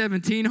 you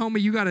 17,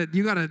 homie, you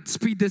gotta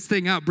speed this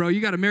thing up, bro.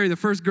 You gotta marry the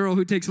first girl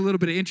who takes a little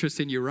bit of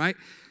interest in you, right?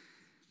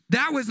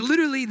 That was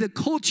literally the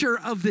culture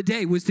of the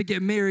day, was to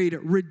get married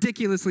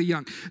ridiculously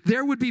young.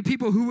 There would be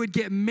people who would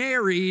get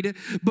married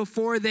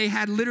before they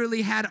had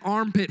literally had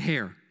armpit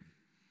hair.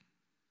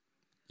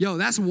 Yo,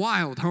 that's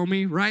wild,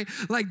 homie, right?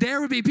 Like,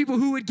 there would be people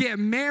who would get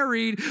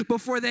married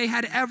before they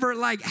had ever,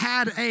 like,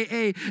 had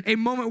a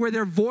moment where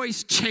their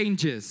voice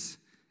changes.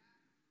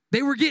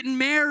 They were getting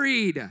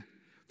married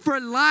for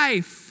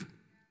life.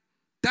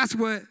 That's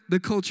what the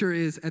culture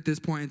is at this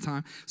point in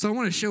time. So I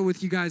want to show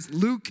with you guys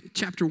Luke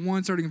chapter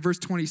 1, starting in verse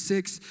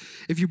 26.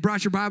 If you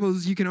brought your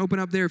Bibles, you can open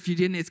up there. If you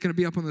didn't, it's going to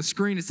be up on the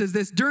screen. It says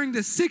this: during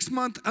the 6th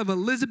month of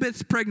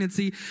Elizabeth's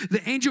pregnancy,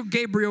 the angel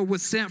Gabriel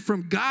was sent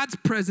from God's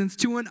presence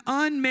to an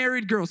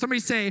unmarried girl. Somebody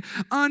say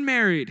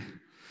unmarried.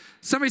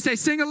 Somebody say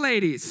single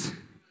ladies.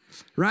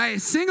 Right?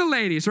 Single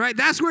ladies, right?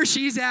 That's where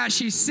she's at.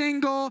 She's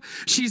single.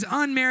 She's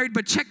unmarried.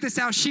 But check this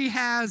out. She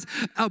has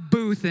a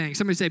boo thing.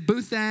 Somebody say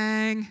boo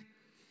thing.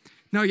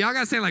 No, y'all got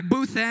to say like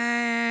boo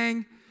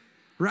thing,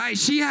 right?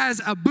 She has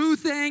a boo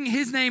thing.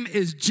 His name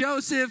is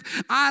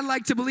Joseph. I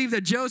like to believe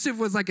that Joseph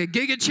was like a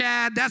Giga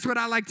Chad. That's what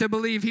I like to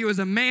believe. He was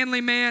a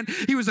manly man.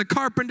 He was a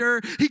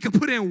carpenter. He could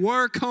put in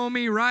work,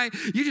 homie, right?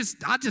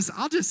 I'll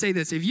just say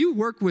this. If you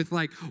work with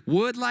like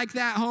wood like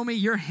that, homie,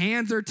 your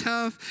hands are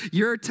tough.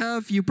 You're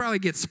tough. You probably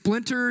get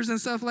splinters and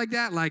stuff like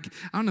that. Like,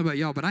 I don't know about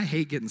y'all, but I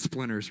hate getting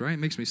splinters, right? It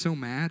makes me so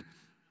mad.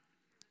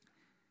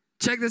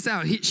 Check this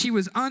out. She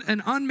was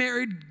an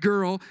unmarried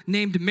girl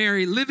named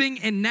Mary living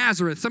in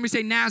Nazareth. Somebody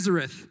say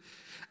Nazareth,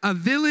 a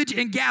village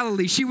in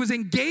Galilee. She was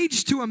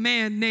engaged to a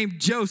man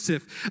named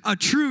Joseph, a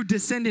true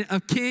descendant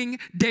of King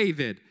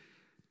David.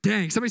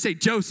 Dang, somebody say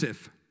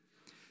Joseph.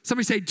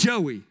 Somebody say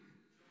Joey.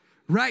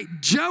 Right?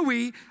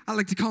 Joey, I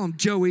like to call him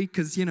Joey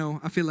because, you know,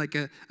 I feel like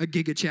a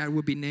Giga Chad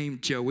would be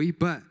named Joey,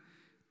 but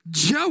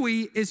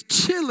Joey is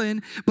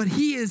chilling, but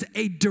he is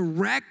a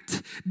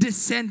direct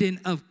descendant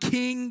of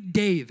King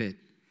David.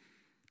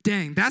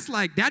 Dang,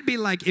 that'd be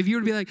like if you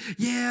would be like,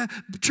 yeah,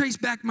 trace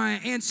back my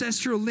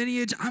ancestral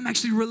lineage. I'm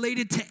actually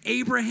related to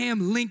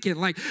Abraham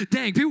Lincoln. Like,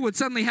 dang, people would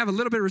suddenly have a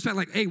little bit of respect.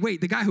 Like, hey, wait,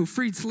 the guy who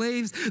freed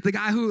slaves, the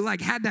guy who like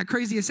had that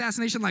crazy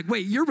assassination. Like,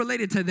 wait, you're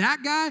related to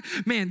that guy?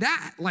 Man,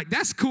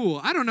 that's cool.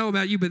 I don't know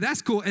about you, but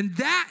that's cool. And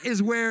that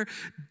is where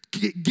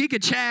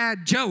Giga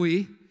Chad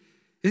Joey,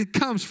 it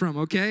comes from,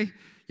 okay?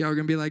 Y'all are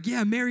going to be like,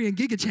 yeah, Mary and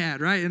Giga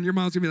Chad, right? And your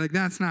mom's going to be like,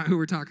 that's not who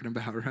we're talking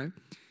about, right?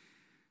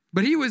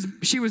 But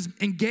she was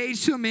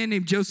engaged to a man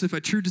named Joseph, a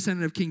true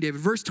descendant of King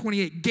David. Verse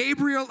 28,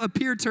 Gabriel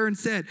appeared to her and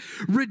said,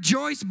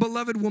 rejoice,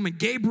 beloved woman.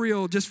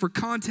 Gabriel, just for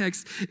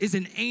context, is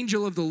an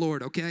angel of the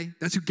Lord, okay?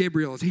 That's who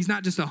Gabriel is. He's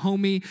not just a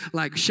homie,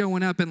 like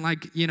showing up and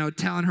like,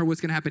 telling her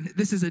what's going to happen.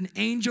 This is an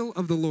angel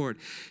of the Lord.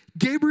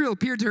 Gabriel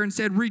appeared to her and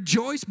said,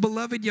 rejoice,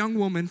 beloved young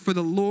woman, for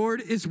the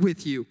Lord is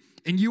with you,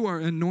 and you are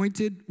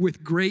anointed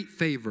with great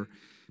favor.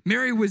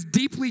 Mary was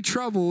deeply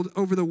troubled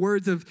over the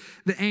words of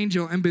the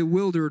angel and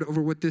bewildered over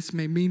what this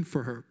may mean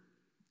for her.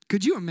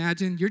 Could you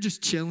imagine? You're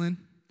just chilling.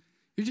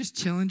 You're just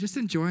chilling, just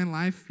enjoying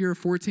life. You're a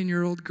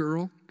 14-year-old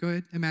girl. Go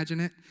ahead, imagine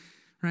it,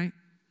 right?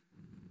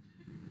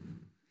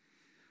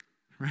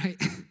 Right?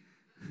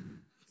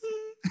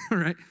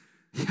 Right?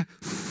 Yeah.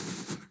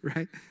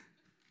 Right?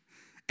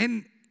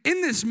 And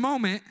in this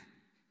moment,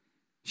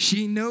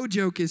 she, no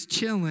joke, is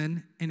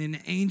chilling, and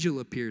an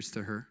angel appears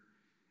to her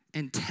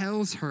and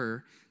tells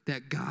her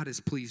that God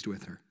is pleased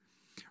with her,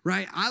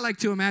 right? I like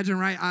to imagine,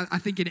 right? I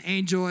think an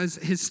angel, as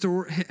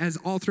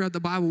all throughout the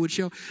Bible would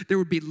show, there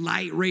would be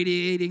light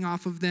radiating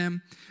off of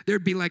them.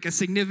 There'd be like a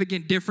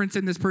significant difference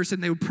in this person.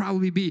 They would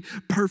probably be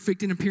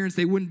perfect in appearance.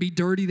 They wouldn't be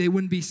dirty. They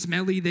wouldn't be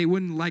smelly. They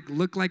wouldn't like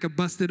look like a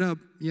busted up,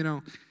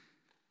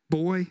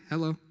 boy.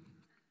 Hello.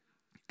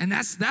 And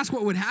that's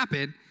what would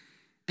happen.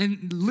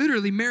 And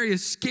literally, Mary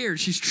is scared.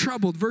 She's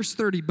troubled. Verse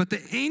 30, but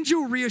the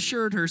angel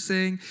reassured her,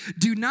 saying,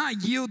 do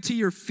not yield to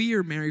your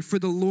fear, Mary, for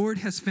the Lord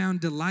has found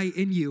delight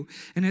in you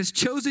and has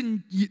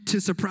chosen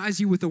to surprise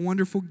you with a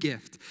wonderful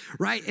gift,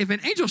 right? If an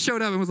angel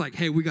showed up and was like,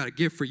 hey, we got a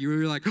gift for you,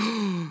 you're like,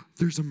 oh,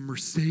 there's a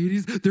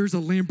Mercedes, there's a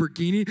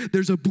Lamborghini,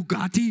 there's a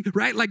Bugatti,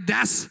 right? Like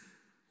that's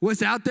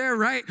what's out there,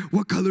 right?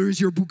 What color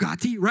is your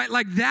Bugatti, right?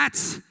 Like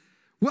that's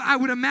well, I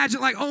would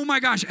imagine like, oh my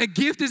gosh, a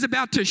gift is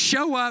about to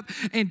show up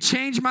and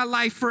change my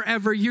life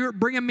forever. You're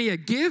bringing me a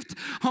gift?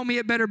 Homie,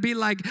 it better be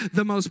like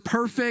the most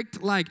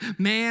perfect like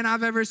man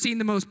I've ever seen,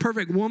 the most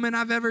perfect woman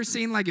I've ever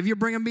seen. Like if you're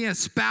bringing me a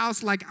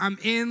spouse, like I'm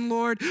in,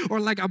 Lord, or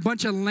like a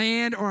bunch of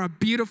land or a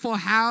beautiful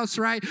house,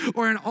 right?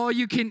 Or an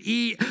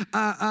all-you-can-eat,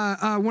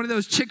 one of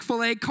those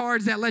Chick-fil-A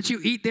cards that let you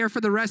eat there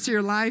for the rest of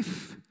your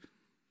life.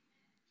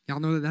 Y'all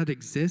know that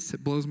exists?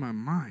 It blows my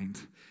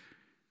mind.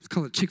 It's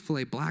called a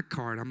Chick-fil-A black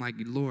card. I'm like,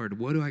 Lord,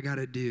 what do I got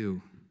to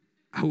do?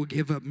 I will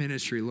give up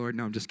ministry, Lord.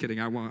 No, I'm just kidding.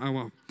 I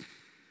won't.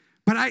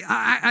 But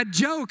I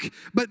joke,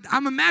 but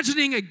I'm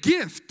imagining a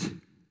gift.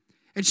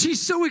 And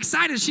she's so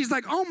excited. She's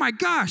like, oh my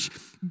gosh,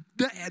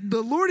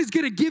 the Lord is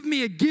going to give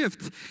me a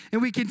gift.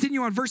 And we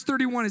continue on verse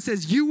 31. It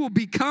says, you will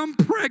become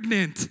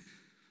pregnant.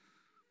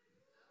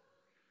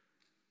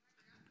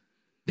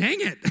 Dang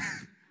it.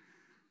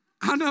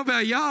 I don't know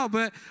about y'all,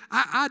 but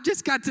I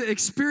just got to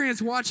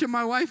experience watching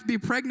my wife be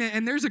pregnant,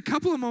 and there's a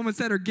couple of moments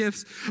that are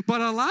gifts, but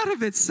a lot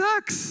of it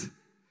sucks.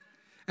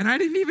 And I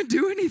didn't even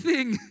do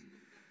anything.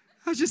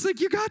 I was just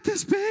like, you got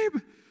this, babe.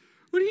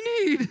 What do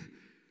you need?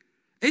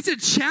 It's a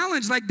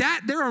challenge like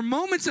that. There are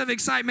moments of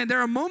excitement.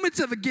 There are moments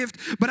of a gift,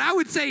 but I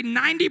would say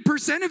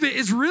 90% of it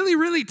is really,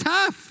 really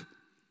tough.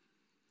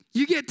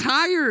 You get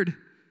tired.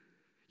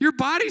 Your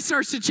body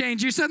starts to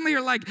change. You suddenly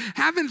are like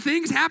having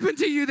things happen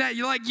to you that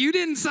you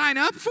didn't sign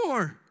up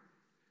for.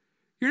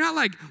 You're not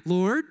like,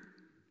 Lord,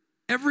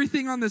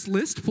 everything on this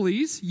list,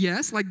 please.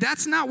 Yes. Like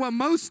that's not what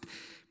most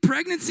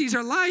pregnancies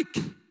are like.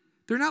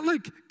 They're not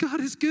like,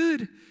 God is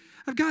good.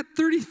 I've got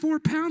 34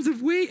 pounds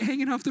of weight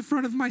hanging off the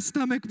front of my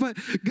stomach, but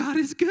God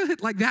is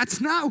good. Like that's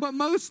not what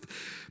most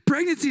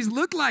pregnancies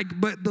look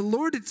like. But the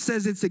Lord, it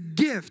says it's a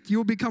gift. You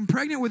will become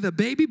pregnant with a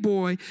baby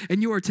boy,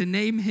 and you are to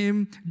name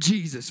him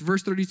Jesus.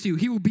 Verse 32,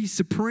 he will be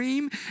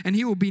supreme, and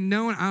he will be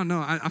known. I don't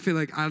know. I feel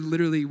like I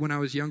literally, when I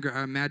was younger,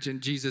 I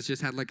imagined Jesus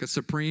just had like a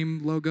Supreme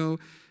logo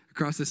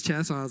across his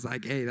chest. So I was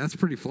like, hey, that's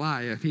pretty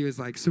fly if he was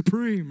like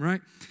Supreme,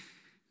 right?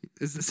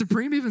 Is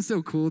Supreme even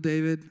so cool,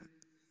 David?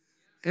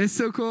 It's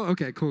so cool.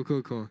 Okay, cool.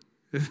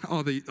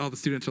 All the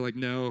students are like,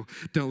 no,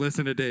 don't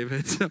listen to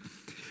David. So,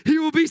 he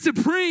will be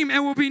supreme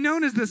and will be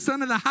known as the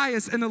Son of the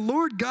Highest, and the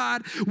Lord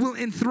God will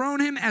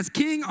enthrone him as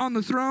king on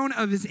the throne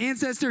of his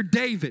ancestor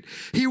David.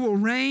 He will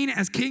reign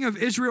as king of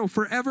Israel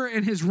forever,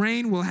 and his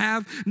reign will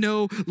have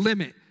no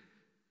limit.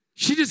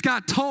 She just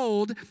got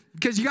told,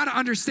 because you got to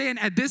understand,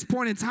 at this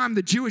point in time,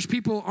 the Jewish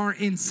people are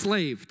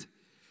enslaved.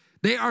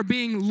 They are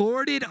being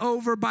lorded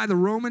over by the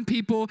Roman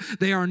people.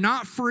 They are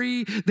not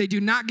free. They do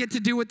not get to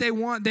do what they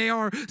want. They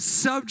are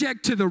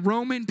subject to the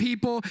Roman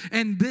people.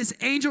 And this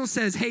angel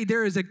says, hey,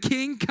 there is a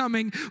king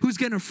coming who's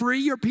going to free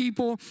your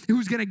people,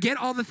 who's going to get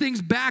all the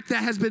things back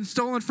that has been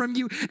stolen from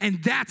you,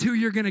 and that's who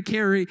you're going to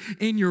carry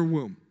in your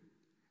womb.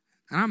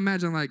 And I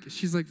imagine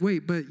she's like,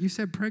 wait, but you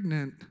said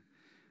pregnant.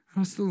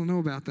 I still don't know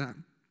about that.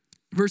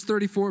 Verse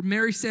 34,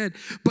 Mary said,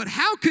 but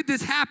how could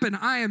this happen?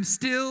 I am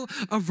still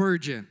a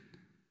virgin.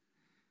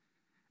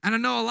 And I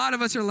know a lot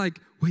of us are like,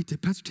 wait,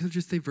 did Pastor Taylor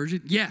just say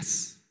virgin?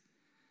 Yes.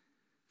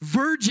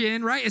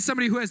 Virgin, right, is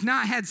somebody who has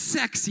not had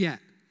sex yet.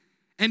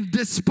 And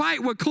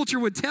despite what culture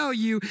would tell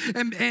you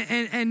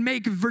and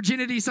make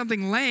virginity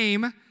something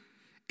lame,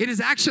 it is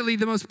actually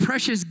the most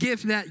precious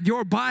gift that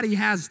your body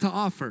has to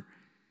offer.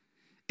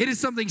 It is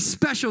something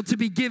special to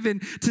be given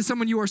to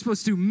someone you are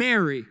supposed to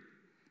marry.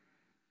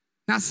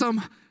 Not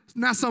some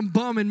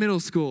bum in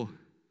middle school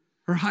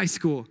or high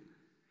school.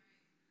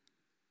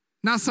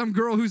 Not some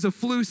girl who's a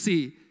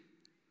floozy.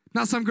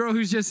 Not some girl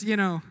who's just,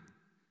 a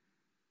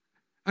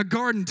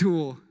garden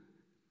tool.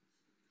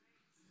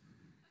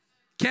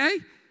 Okay?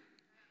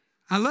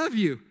 I love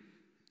you.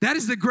 That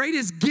is the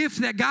greatest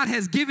gift that God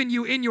has given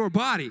you in your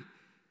body.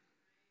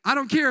 I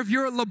don't care if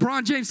you're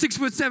LeBron James,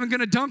 6'7",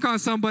 gonna dunk on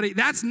somebody.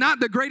 That's not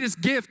the greatest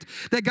gift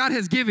that God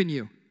has given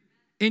you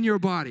in your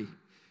body.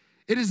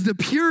 It is the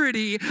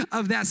purity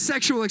of that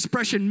sexual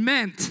expression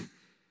meant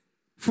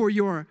for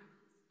your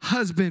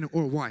husband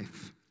or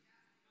wife.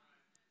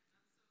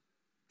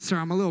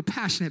 Sorry, I'm a little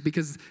passionate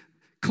because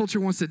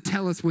culture wants to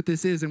tell us what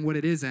this is and what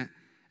it isn't.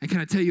 And can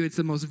I tell you, it's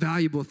the most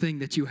valuable thing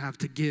that you have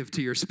to give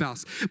to your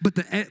spouse. But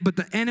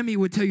the enemy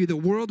would tell you, the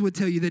world would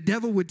tell you, the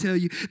devil would tell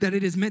you that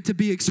it is meant to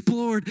be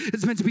explored.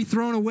 It's meant to be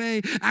thrown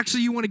away.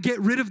 Actually, you want to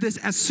get rid of this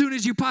as soon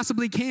as you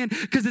possibly can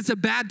because it's a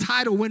bad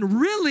title. When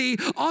really,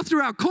 all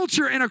throughout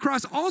culture and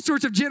across all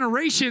sorts of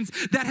generations,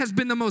 that has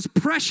been the most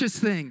precious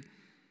thing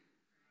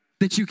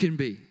that you can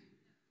be.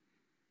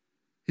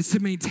 It's to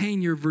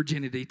maintain your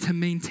virginity, to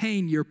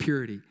maintain your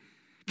purity.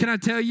 Can I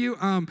tell you,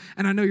 and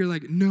I know you're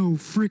like, no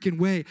freaking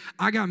way.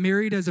 I got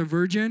married as a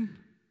virgin.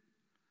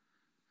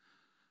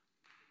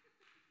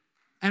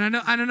 And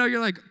I know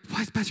you're like,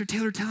 why is Pastor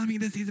Taylor telling me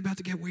this? He's about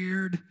to get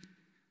weird.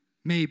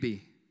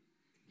 Maybe.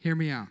 Hear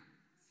me out.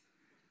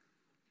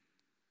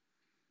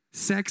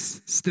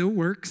 Sex still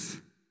works,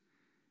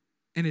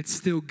 and it's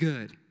still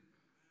good.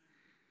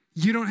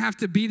 You don't have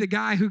to be the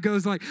guy who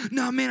goes like,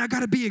 no, man, I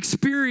got to be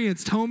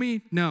experienced,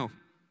 homie. No,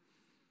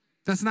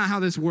 that's not how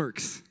this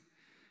works.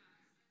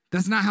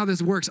 That's not how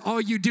this works.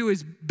 All you do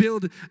is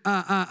build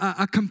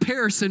a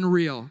comparison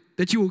reel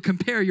that you will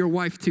compare your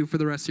wife to for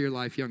the rest of your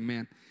life, young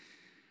man.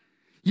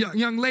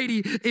 Young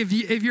lady, if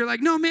you're like,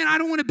 no, man, I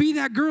don't want to be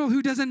that girl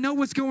who doesn't know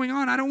what's going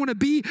on. I don't want to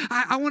be,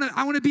 I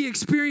want to be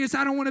experienced.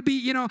 I don't want to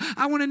be,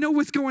 I want to know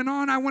what's going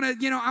on. I want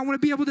to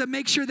be able to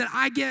make sure that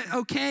I get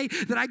okay,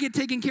 that I get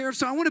taken care of.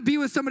 So I want to be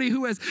with somebody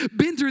who has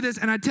been through this.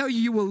 And I tell you,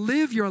 you will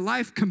live your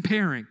life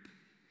comparing.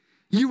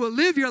 You will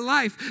live your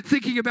life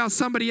thinking about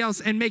somebody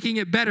else and making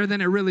it better than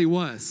it really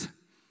was.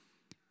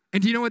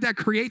 And do you know what that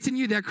creates in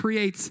you? That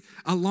creates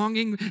a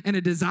longing and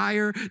a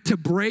desire to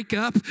break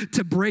up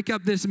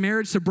this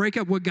marriage, to break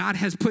up what God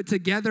has put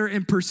together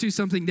and pursue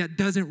something that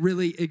doesn't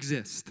really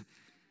exist.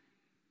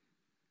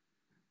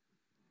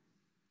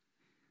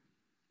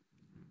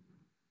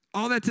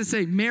 All that to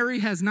say, Mary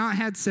has not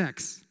had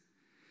sex.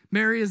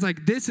 Mary is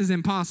like, this is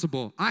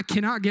impossible. I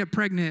cannot get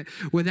pregnant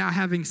without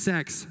having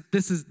sex.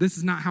 This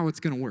is not how it's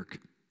going to work.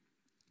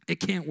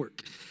 It can't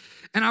work.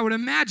 And I would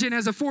imagine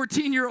as a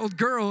 14-year-old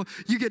girl,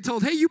 you get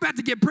told, hey, you about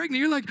to get pregnant.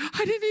 You're like,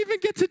 I didn't even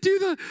get to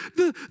do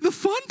the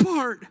fun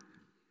part.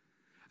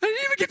 I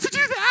didn't even get to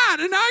do that,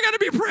 and now I got to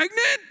be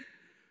pregnant?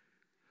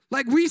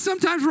 Like, we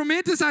sometimes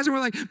romanticize and we're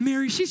like,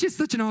 Mary, she's just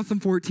such an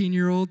awesome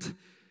 14-year-old.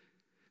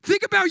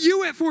 Think about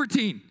you at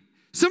 14.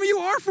 Some of you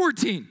are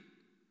 14.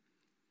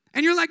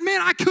 And you're like,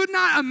 man, I could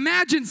not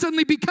imagine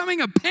suddenly becoming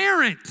a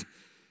parent.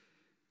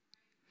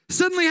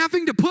 Suddenly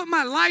having to put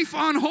my life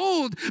on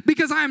hold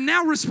because I am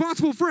now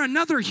responsible for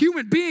another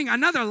human being,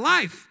 another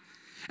life.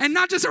 And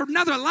not just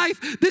another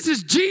life, this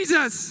is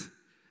Jesus,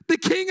 the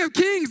King of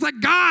Kings,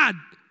 like God.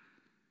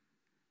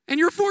 And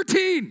you're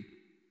 14.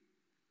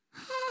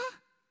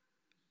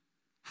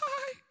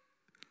 Hi,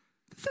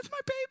 this is my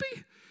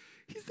baby.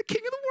 He's the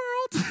King of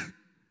the world.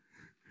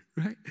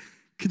 Right?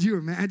 Could you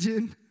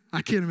imagine?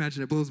 I can't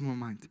imagine. It blows my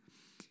mind.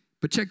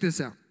 But check this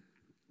out.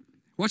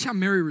 Watch how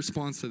Mary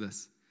responds to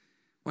this.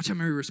 Watch how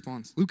Mary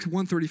responds. Luke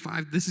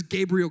 1:35, this is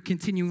Gabriel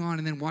continuing on,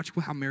 and then watch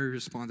how Mary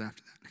responds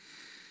after that.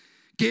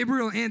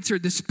 Gabriel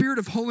answered, the spirit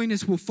of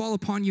holiness will fall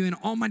upon you, and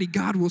Almighty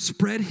God will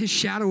spread his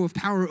shadow of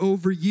power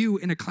over you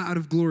in a cloud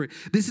of glory.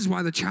 This is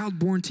why the child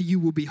born to you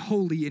will be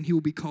holy, and he will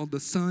be called the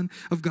Son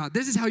of God.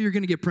 This is how you're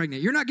going to get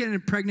pregnant. You're not getting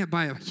pregnant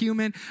by a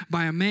human,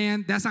 by a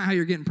man. That's not how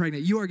you're getting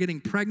pregnant. You are getting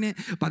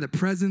pregnant by the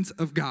presence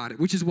of God,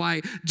 which is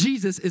why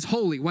Jesus is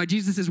holy, why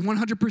Jesus is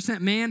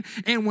 100% man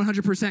and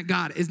 100%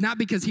 God. Is not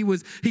because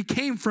he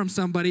came from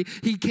somebody.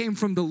 He came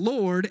from the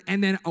Lord,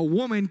 and then a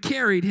woman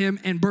carried him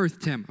and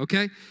birthed him,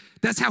 okay?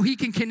 That's how he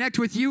can connect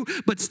with you,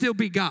 but still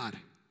be God.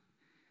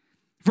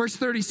 Verse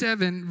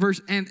 37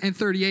 and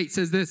 38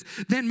 says this.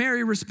 Then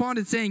Mary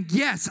responded saying,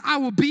 yes, I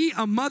will be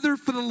a mother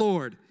for the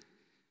Lord.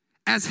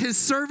 As his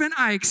servant,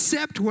 I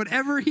accept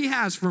whatever he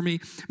has for me.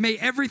 May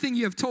everything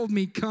you have told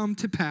me come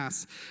to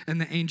pass. And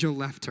the angel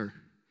left her.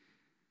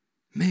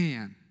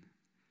 Man,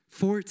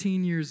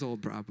 14 years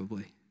old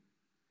probably.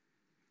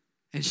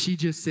 And she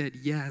just said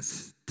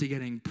yes to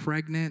getting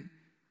pregnant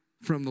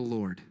from the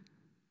Lord.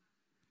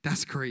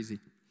 That's crazy.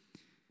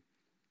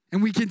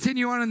 And we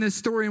continue on in this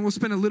story, and we'll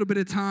spend a little bit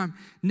of time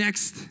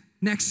next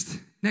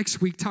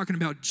week talking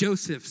about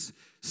Joseph's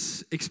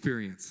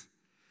experience.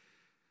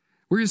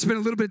 We're going to spend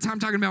a little bit of time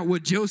talking about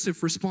what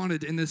Joseph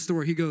responded in this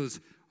story. He goes,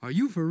 are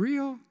you for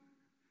real?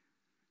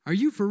 Are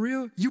you for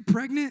real? You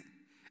pregnant?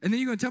 And then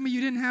you're going to tell me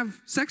you didn't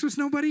have sex with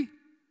nobody?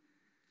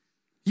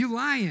 You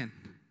lying.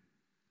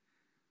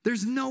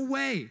 There's no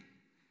way.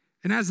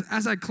 And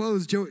as I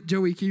close,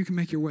 Joey, you can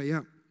make your way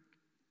up.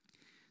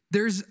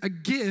 There's a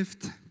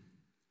gift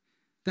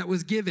that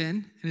was given,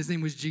 and his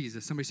name was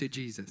Jesus. Somebody say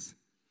Jesus.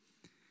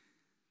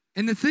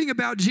 And the thing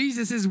about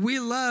Jesus is we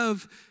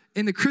love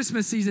in the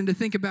Christmas season to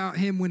think about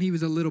him when he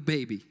was a little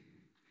baby.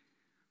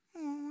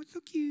 Oh, so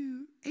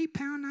cute.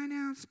 8-pound,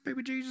 9-ounce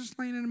baby Jesus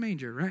laying in a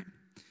manger, right?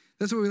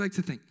 That's what we like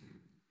to think.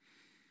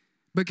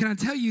 But can I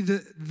tell you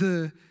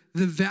the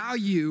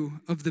value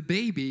of the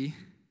baby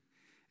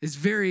is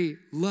very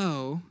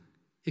low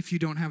if you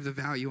don't have the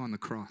value on the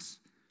cross.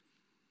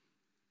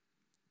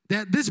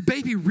 That this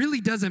baby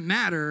really doesn't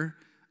matter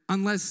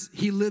unless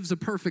he lives a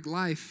perfect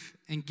life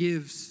and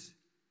gives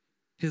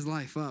his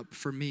life up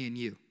for me and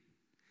you.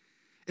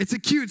 It's a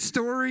cute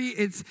story.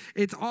 It's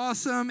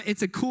awesome.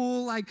 It's a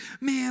cool, like,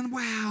 man,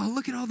 wow,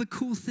 look at all the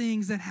cool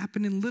things that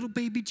happened in little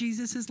baby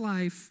Jesus'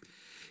 life.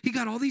 He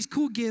got all these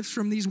cool gifts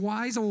from these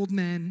wise old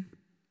men.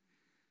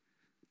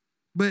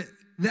 But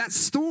that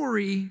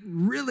story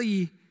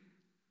really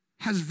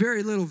has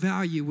very little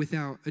value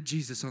without a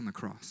Jesus on the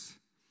cross.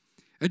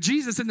 A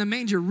Jesus in the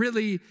manger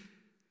really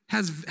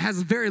has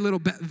very little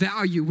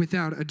value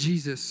without a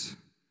Jesus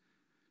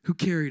who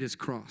carried his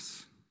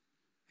cross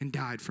and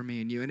died for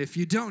me and you. And if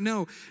you don't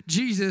know,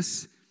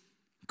 Jesus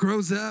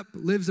grows up,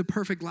 lives a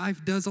perfect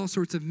life, does all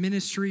sorts of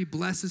ministry,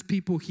 blesses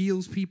people,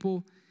 heals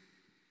people,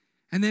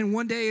 and then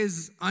one day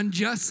is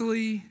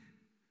unjustly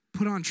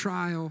put on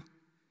trial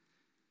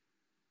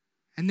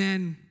and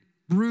then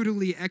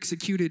brutally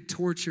executed,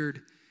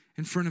 tortured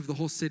in front of the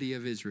whole city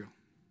of Israel,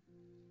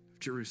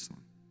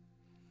 Jerusalem,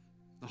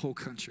 the whole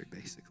country,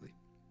 basically.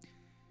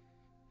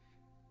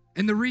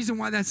 And the reason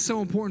why that's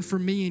so important for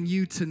me and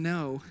you to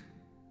know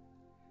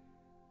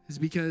is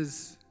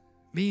because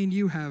me and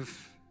you have,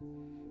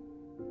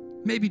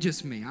 maybe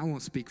just me, I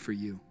won't speak for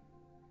you,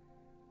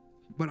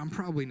 but I'm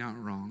probably not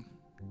wrong,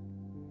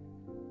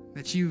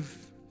 that you've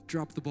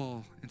dropped the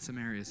ball in some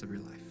areas of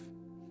your life.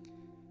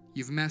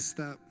 You've messed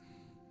up.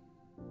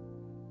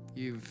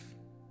 You've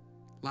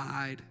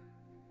lied.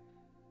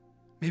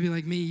 Maybe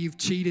like me, you've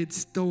cheated,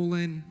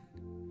 stolen,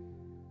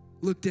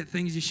 looked at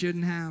things you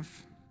shouldn't have.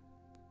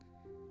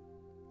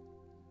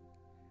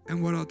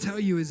 And what I'll tell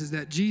you is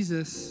that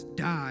Jesus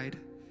died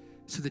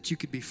so that you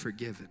could be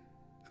forgiven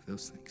of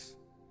those things.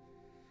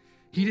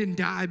 He didn't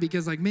die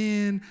because like,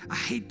 man, I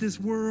hate this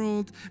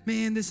world.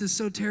 Man, this is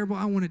so terrible.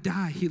 I want to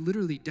die. He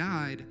literally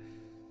died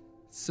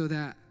so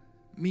that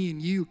me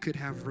and you could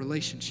have a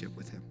relationship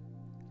with him.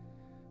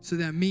 So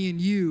that me and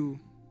you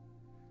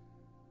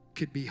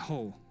could be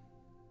whole.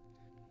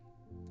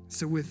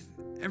 So with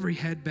every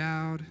head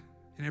bowed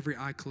and every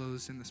eye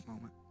closed in this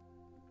moment,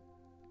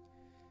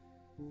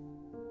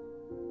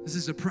 this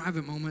is a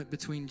private moment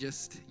between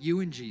just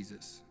you and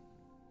Jesus.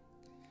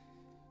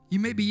 You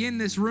may be in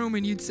this room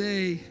and you'd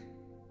say,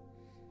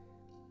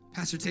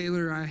 Pastor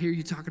Taylor, I hear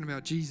you talking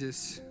about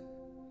Jesus,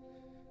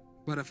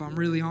 but if I'm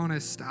really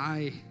honest,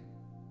 I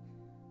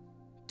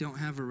don't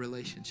have a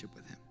relationship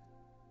with him.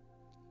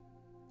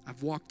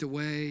 I've walked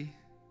away.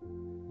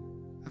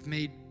 I've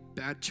made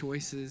bad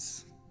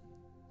choices.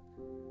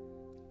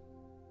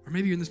 Or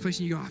maybe you're in this place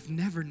and you go, I've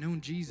never known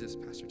Jesus,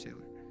 Pastor Taylor.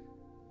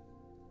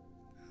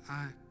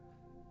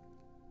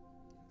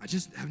 I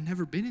just have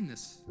never been in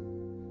this.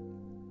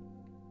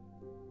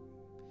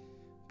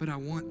 But I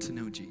want to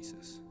know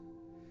Jesus.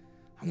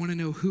 I want to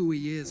know who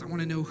he is. I want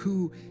to know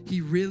who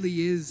he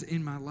really is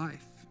in my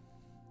life.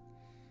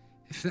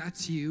 If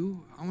that's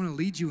you, I want to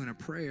lead you in a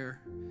prayer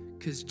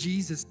because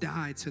Jesus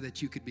died so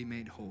that you could be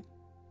made whole.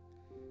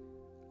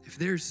 If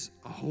there's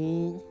a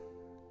hole,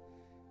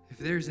 if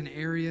there's an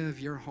area of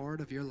your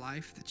heart, of your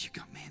life that you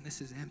go, man,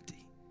 this is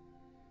empty.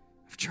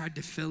 I've tried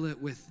to fill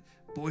it with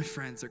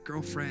boyfriends or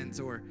girlfriends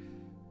or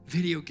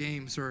video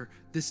games or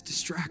this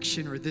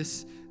distraction or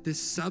this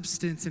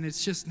substance, and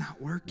it's just not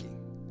working.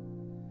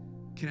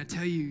 Can I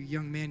tell you,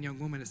 young man, young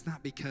woman, it's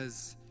not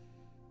because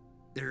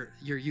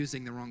you're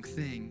using the wrong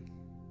thing.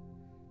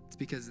 It's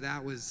because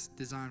that was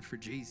designed for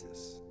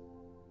Jesus.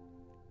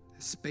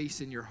 The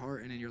space in your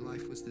heart and in your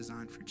life was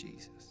designed for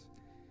Jesus.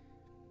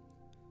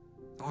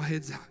 All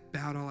heads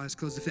bowed, all eyes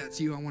closed. If that's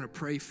you, I want to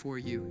pray for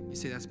you. You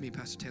say, that's me,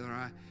 Pastor Taylor.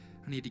 I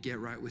need to get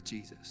right with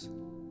Jesus.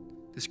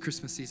 This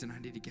Christmas season, I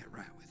need to get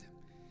right with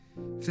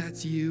him. If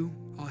that's you,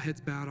 all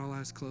heads bowed, all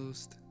eyes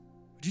closed,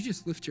 would you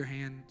just lift your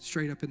hand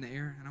straight up in the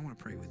air? And I want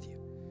to pray with you.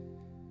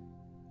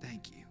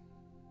 Thank you.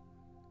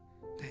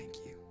 Thank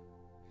you.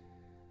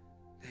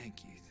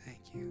 Thank you.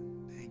 Thank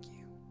you. Thank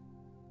you.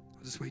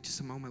 I'll just wait just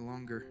a moment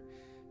longer.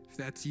 If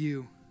that's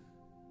you,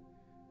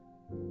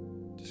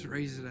 just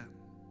raise it up.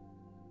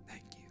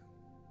 Thank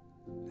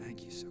you.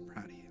 Thank you. So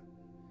proud of you.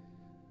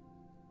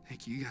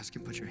 Thank you. You guys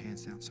can put your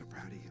hands down. So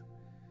proud of you.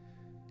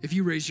 If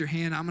you raise your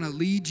hand, I'm going to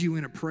lead you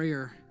in a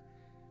prayer.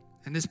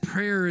 And this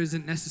prayer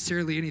isn't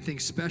necessarily anything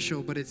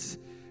special, but it's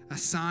a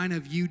sign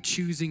of you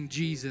choosing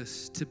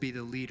Jesus to be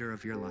the leader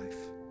of your life.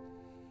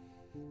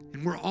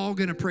 And we're all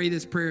going to pray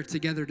this prayer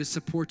together to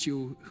support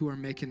you who are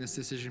making this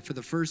decision for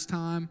the first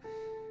time,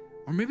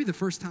 or maybe the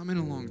first time in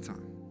a long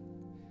time.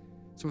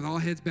 So with all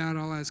heads bowed,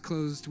 all eyes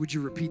closed, would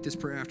you repeat this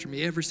prayer after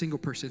me? Every single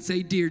person.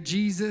 Say, "Dear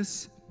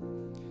Jesus,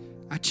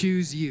 I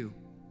choose you.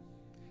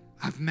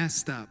 I've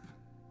messed up.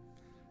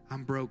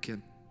 I'm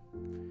broken.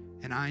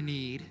 And I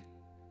need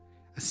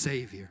a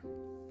Savior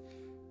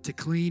to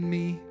clean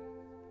me,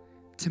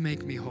 to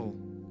make me whole.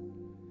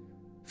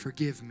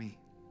 Forgive me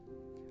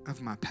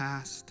of my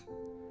past,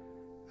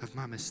 of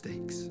my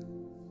mistakes.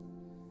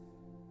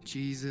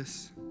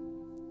 Jesus,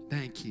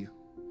 thank you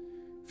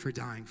for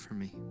dying for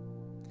me,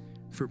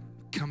 for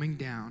coming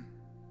down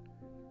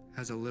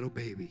as a little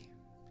baby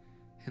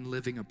and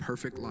living a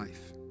perfect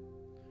life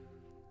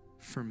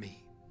for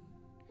me.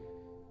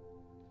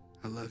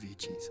 I love you,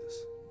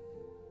 Jesus.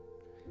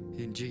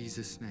 In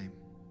Jesus' name,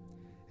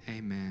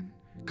 amen."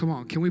 Come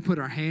on, can we put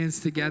our hands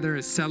together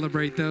and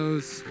celebrate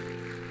those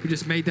who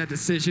just made that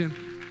decision?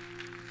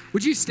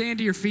 Would you stand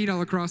to your feet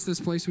all across this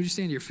place? Would you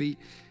stand to your feet?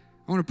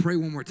 I want to pray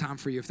one more time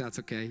for you if that's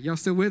okay. Y'all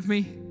still with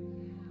me?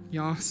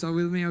 Y'all still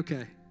with me?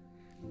 Okay.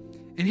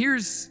 And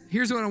here's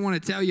what I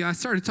want to tell you. I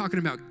started talking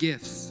about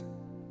gifts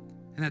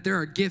and that there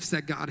are gifts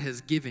that God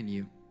has given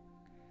you.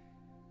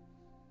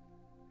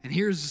 And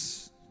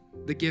here's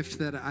the gift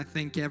that I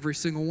think every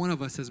single one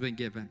of us has been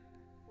given.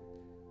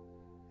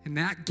 And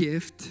that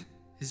gift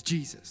is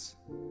Jesus.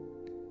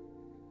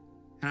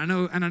 And I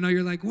know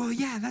you're like, "Well,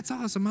 yeah, that's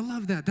awesome. I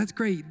love that. That's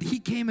great. He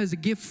came as a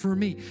gift for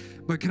me."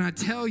 But can I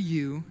tell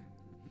you,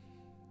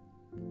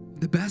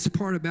 the best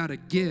part about a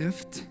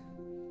gift,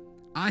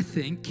 I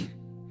think,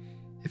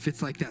 if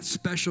it's like that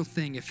special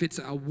thing, if it's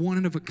a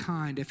one of a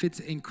kind, if it's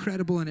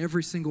incredible in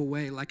every single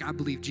way, like I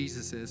believe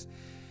Jesus is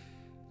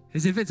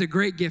if it's a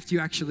great gift, you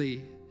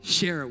actually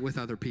share it with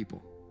other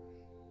people.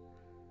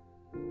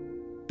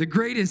 The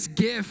greatest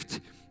gift,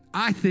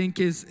 I think,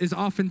 is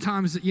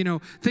oftentimes,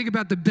 think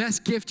about the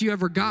best gift you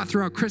ever got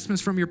throughout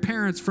Christmas from your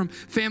parents, from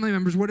family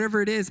members,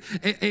 whatever it is.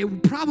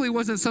 It probably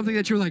wasn't something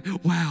that you were like,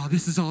 "Wow,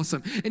 this is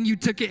awesome." And you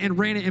took it and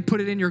ran it and put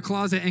it in your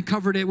closet and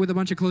covered it with a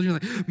bunch of clothes. You're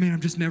like, "Man,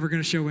 I'm just never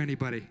going to show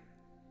anybody.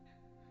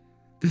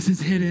 This is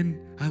hidden.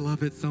 I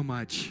love it so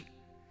much."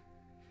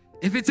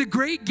 If it's a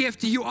great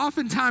gift, you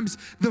oftentimes,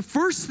 the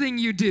first thing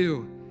you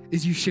do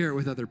is you share it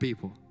with other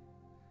people.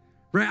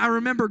 Right? I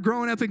remember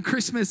growing up in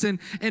Christmas and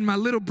my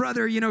little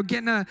brother,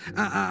 getting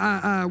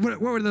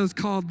what were those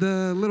called?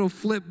 The little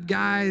flip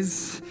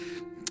guys,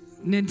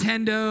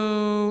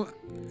 Nintendo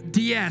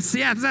DS.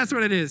 Yeah, that's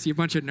what it is, you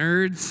bunch of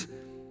nerds.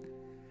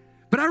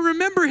 But I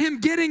remember him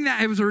getting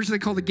that. It was originally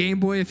called a Game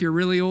Boy if you're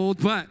really old,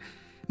 but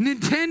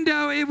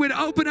Nintendo, it would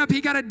open up, he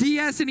got a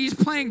DS and he's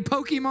playing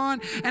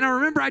Pokemon. And I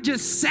remember I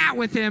just sat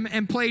with him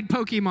and played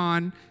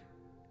Pokemon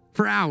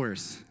for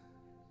hours.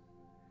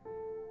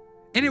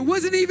 And it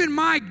wasn't even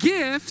my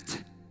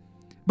gift,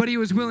 but he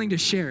was willing to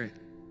share it.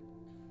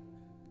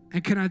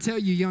 And can I tell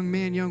you, young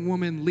man, young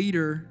woman,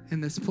 leader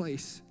in this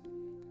place,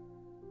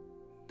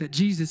 that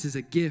Jesus is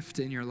a gift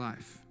in your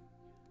life.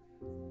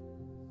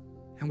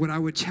 And what I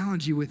would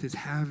challenge you with is,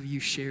 have you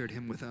shared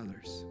him with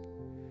others?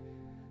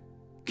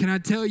 Can I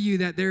tell you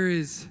that there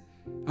is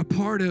a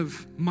part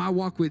of my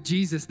walk with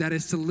Jesus that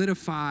is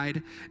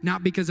solidified,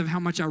 not because of how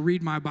much I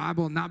read my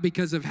Bible, not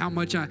because of how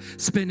much I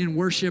spend in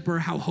worship or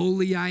how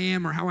holy I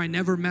am or how I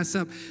never mess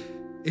up.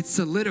 It's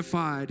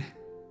solidified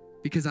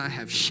because I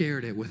have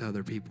shared it with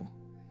other people.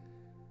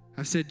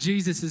 I've said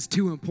Jesus is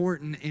too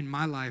important in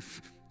my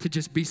life to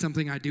just be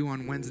something I do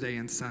on Wednesday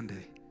and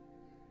Sunday.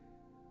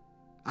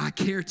 I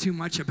care too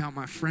much about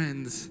my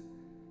friends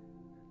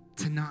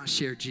to not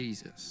share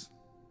Jesus.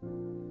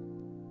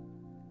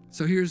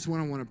 So here's what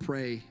I want to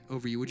pray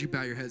over you. Would you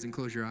bow your heads and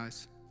close your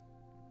eyes?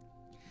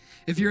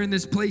 If you're in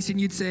this place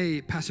and you'd say,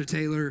 "Pastor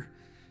Taylor,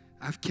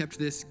 I've kept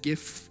this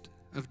gift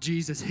of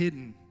Jesus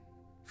hidden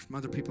from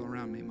other people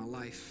around me, my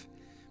life,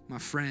 my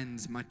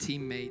friends, my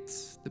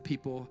teammates, the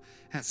people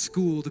at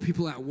school, the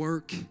people at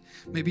work,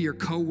 maybe your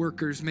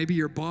coworkers, maybe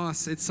your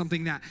boss." It's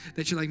something that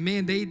you're like,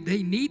 "Man, they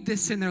need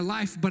this in their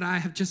life, but I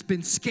have just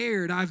been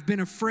scared. I've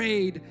been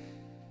afraid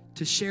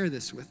to share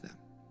this with them."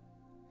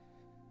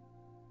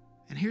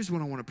 And here's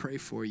what I want to pray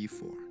for you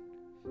for.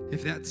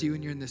 If that's you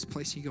and you're in this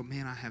place and you go,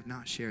 "Man, I have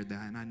not shared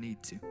that and I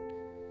need to."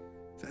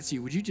 If that's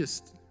you, would you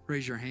just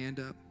raise your hand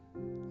up?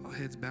 All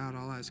heads bowed,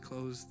 all eyes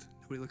closed,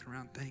 nobody looking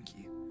around. Thank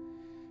you.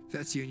 If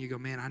that's you and you go,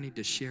 "Man, I need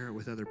to share it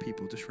with other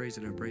people," just raise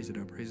it up, raise it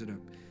up, raise it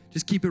up.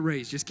 Just keep it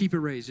raised, just keep it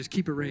raised, just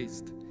keep it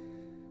raised.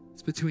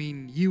 It's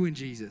between you and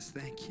Jesus.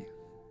 Thank you.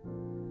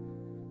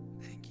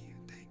 Thank you,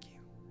 thank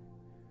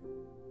you.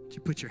 Would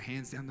you put your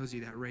hands down, those of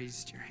you that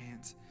raised your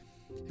hands?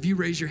 If you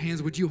raise your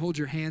hands, would you hold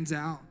your hands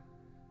out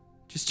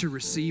just to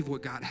receive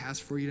what God has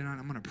for you tonight?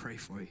 I'm going to pray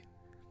for you.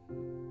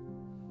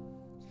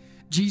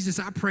 Jesus,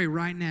 I pray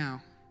right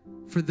now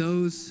for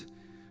those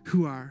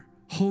who are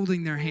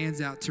holding their hands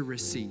out to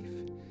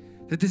receive,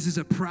 that this is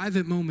a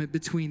private moment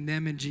between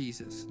them and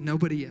Jesus,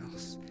 nobody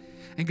else.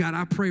 And God,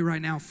 I pray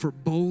right now for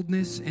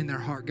boldness in their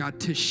heart, God,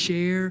 to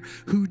share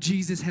who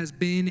Jesus has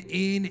been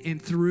in and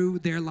through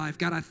their life.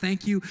 God, I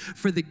thank you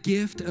for the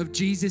gift of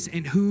Jesus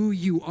and who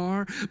you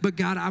are. But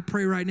God, I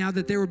pray right now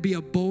that there would be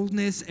a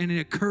boldness and an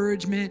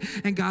encouragement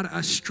and God,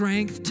 a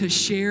strength to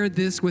share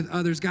this with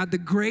others. God, the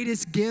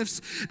greatest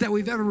gifts that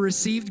we've ever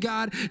received,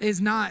 God,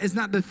 is not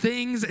the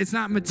things, it's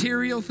not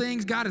material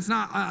things, God, it's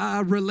not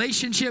a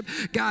relationship.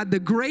 God, the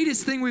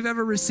greatest thing we've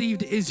ever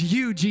received is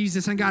you,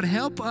 Jesus. And God,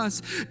 help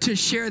us to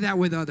share that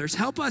with others.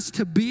 Help us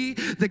to be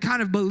the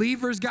kind of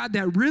believers, God,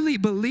 that really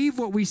believe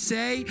what we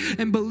say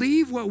and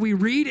believe what we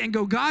read and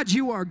go, God,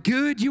 you are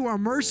good, you are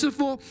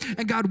merciful,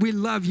 and God, we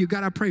love you.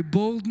 God, I pray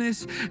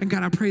boldness, and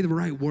God, I pray the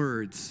right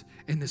words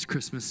in this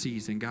Christmas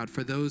season, God,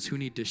 for those who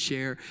need to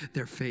share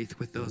their faith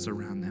with those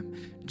around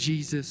them.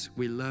 Jesus,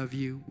 we love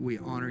you. We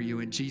honor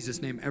you. In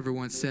Jesus' name,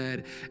 everyone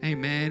said,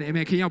 amen.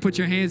 Amen. Can y'all put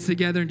your hands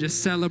together and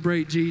just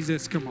celebrate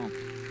Jesus? Come on.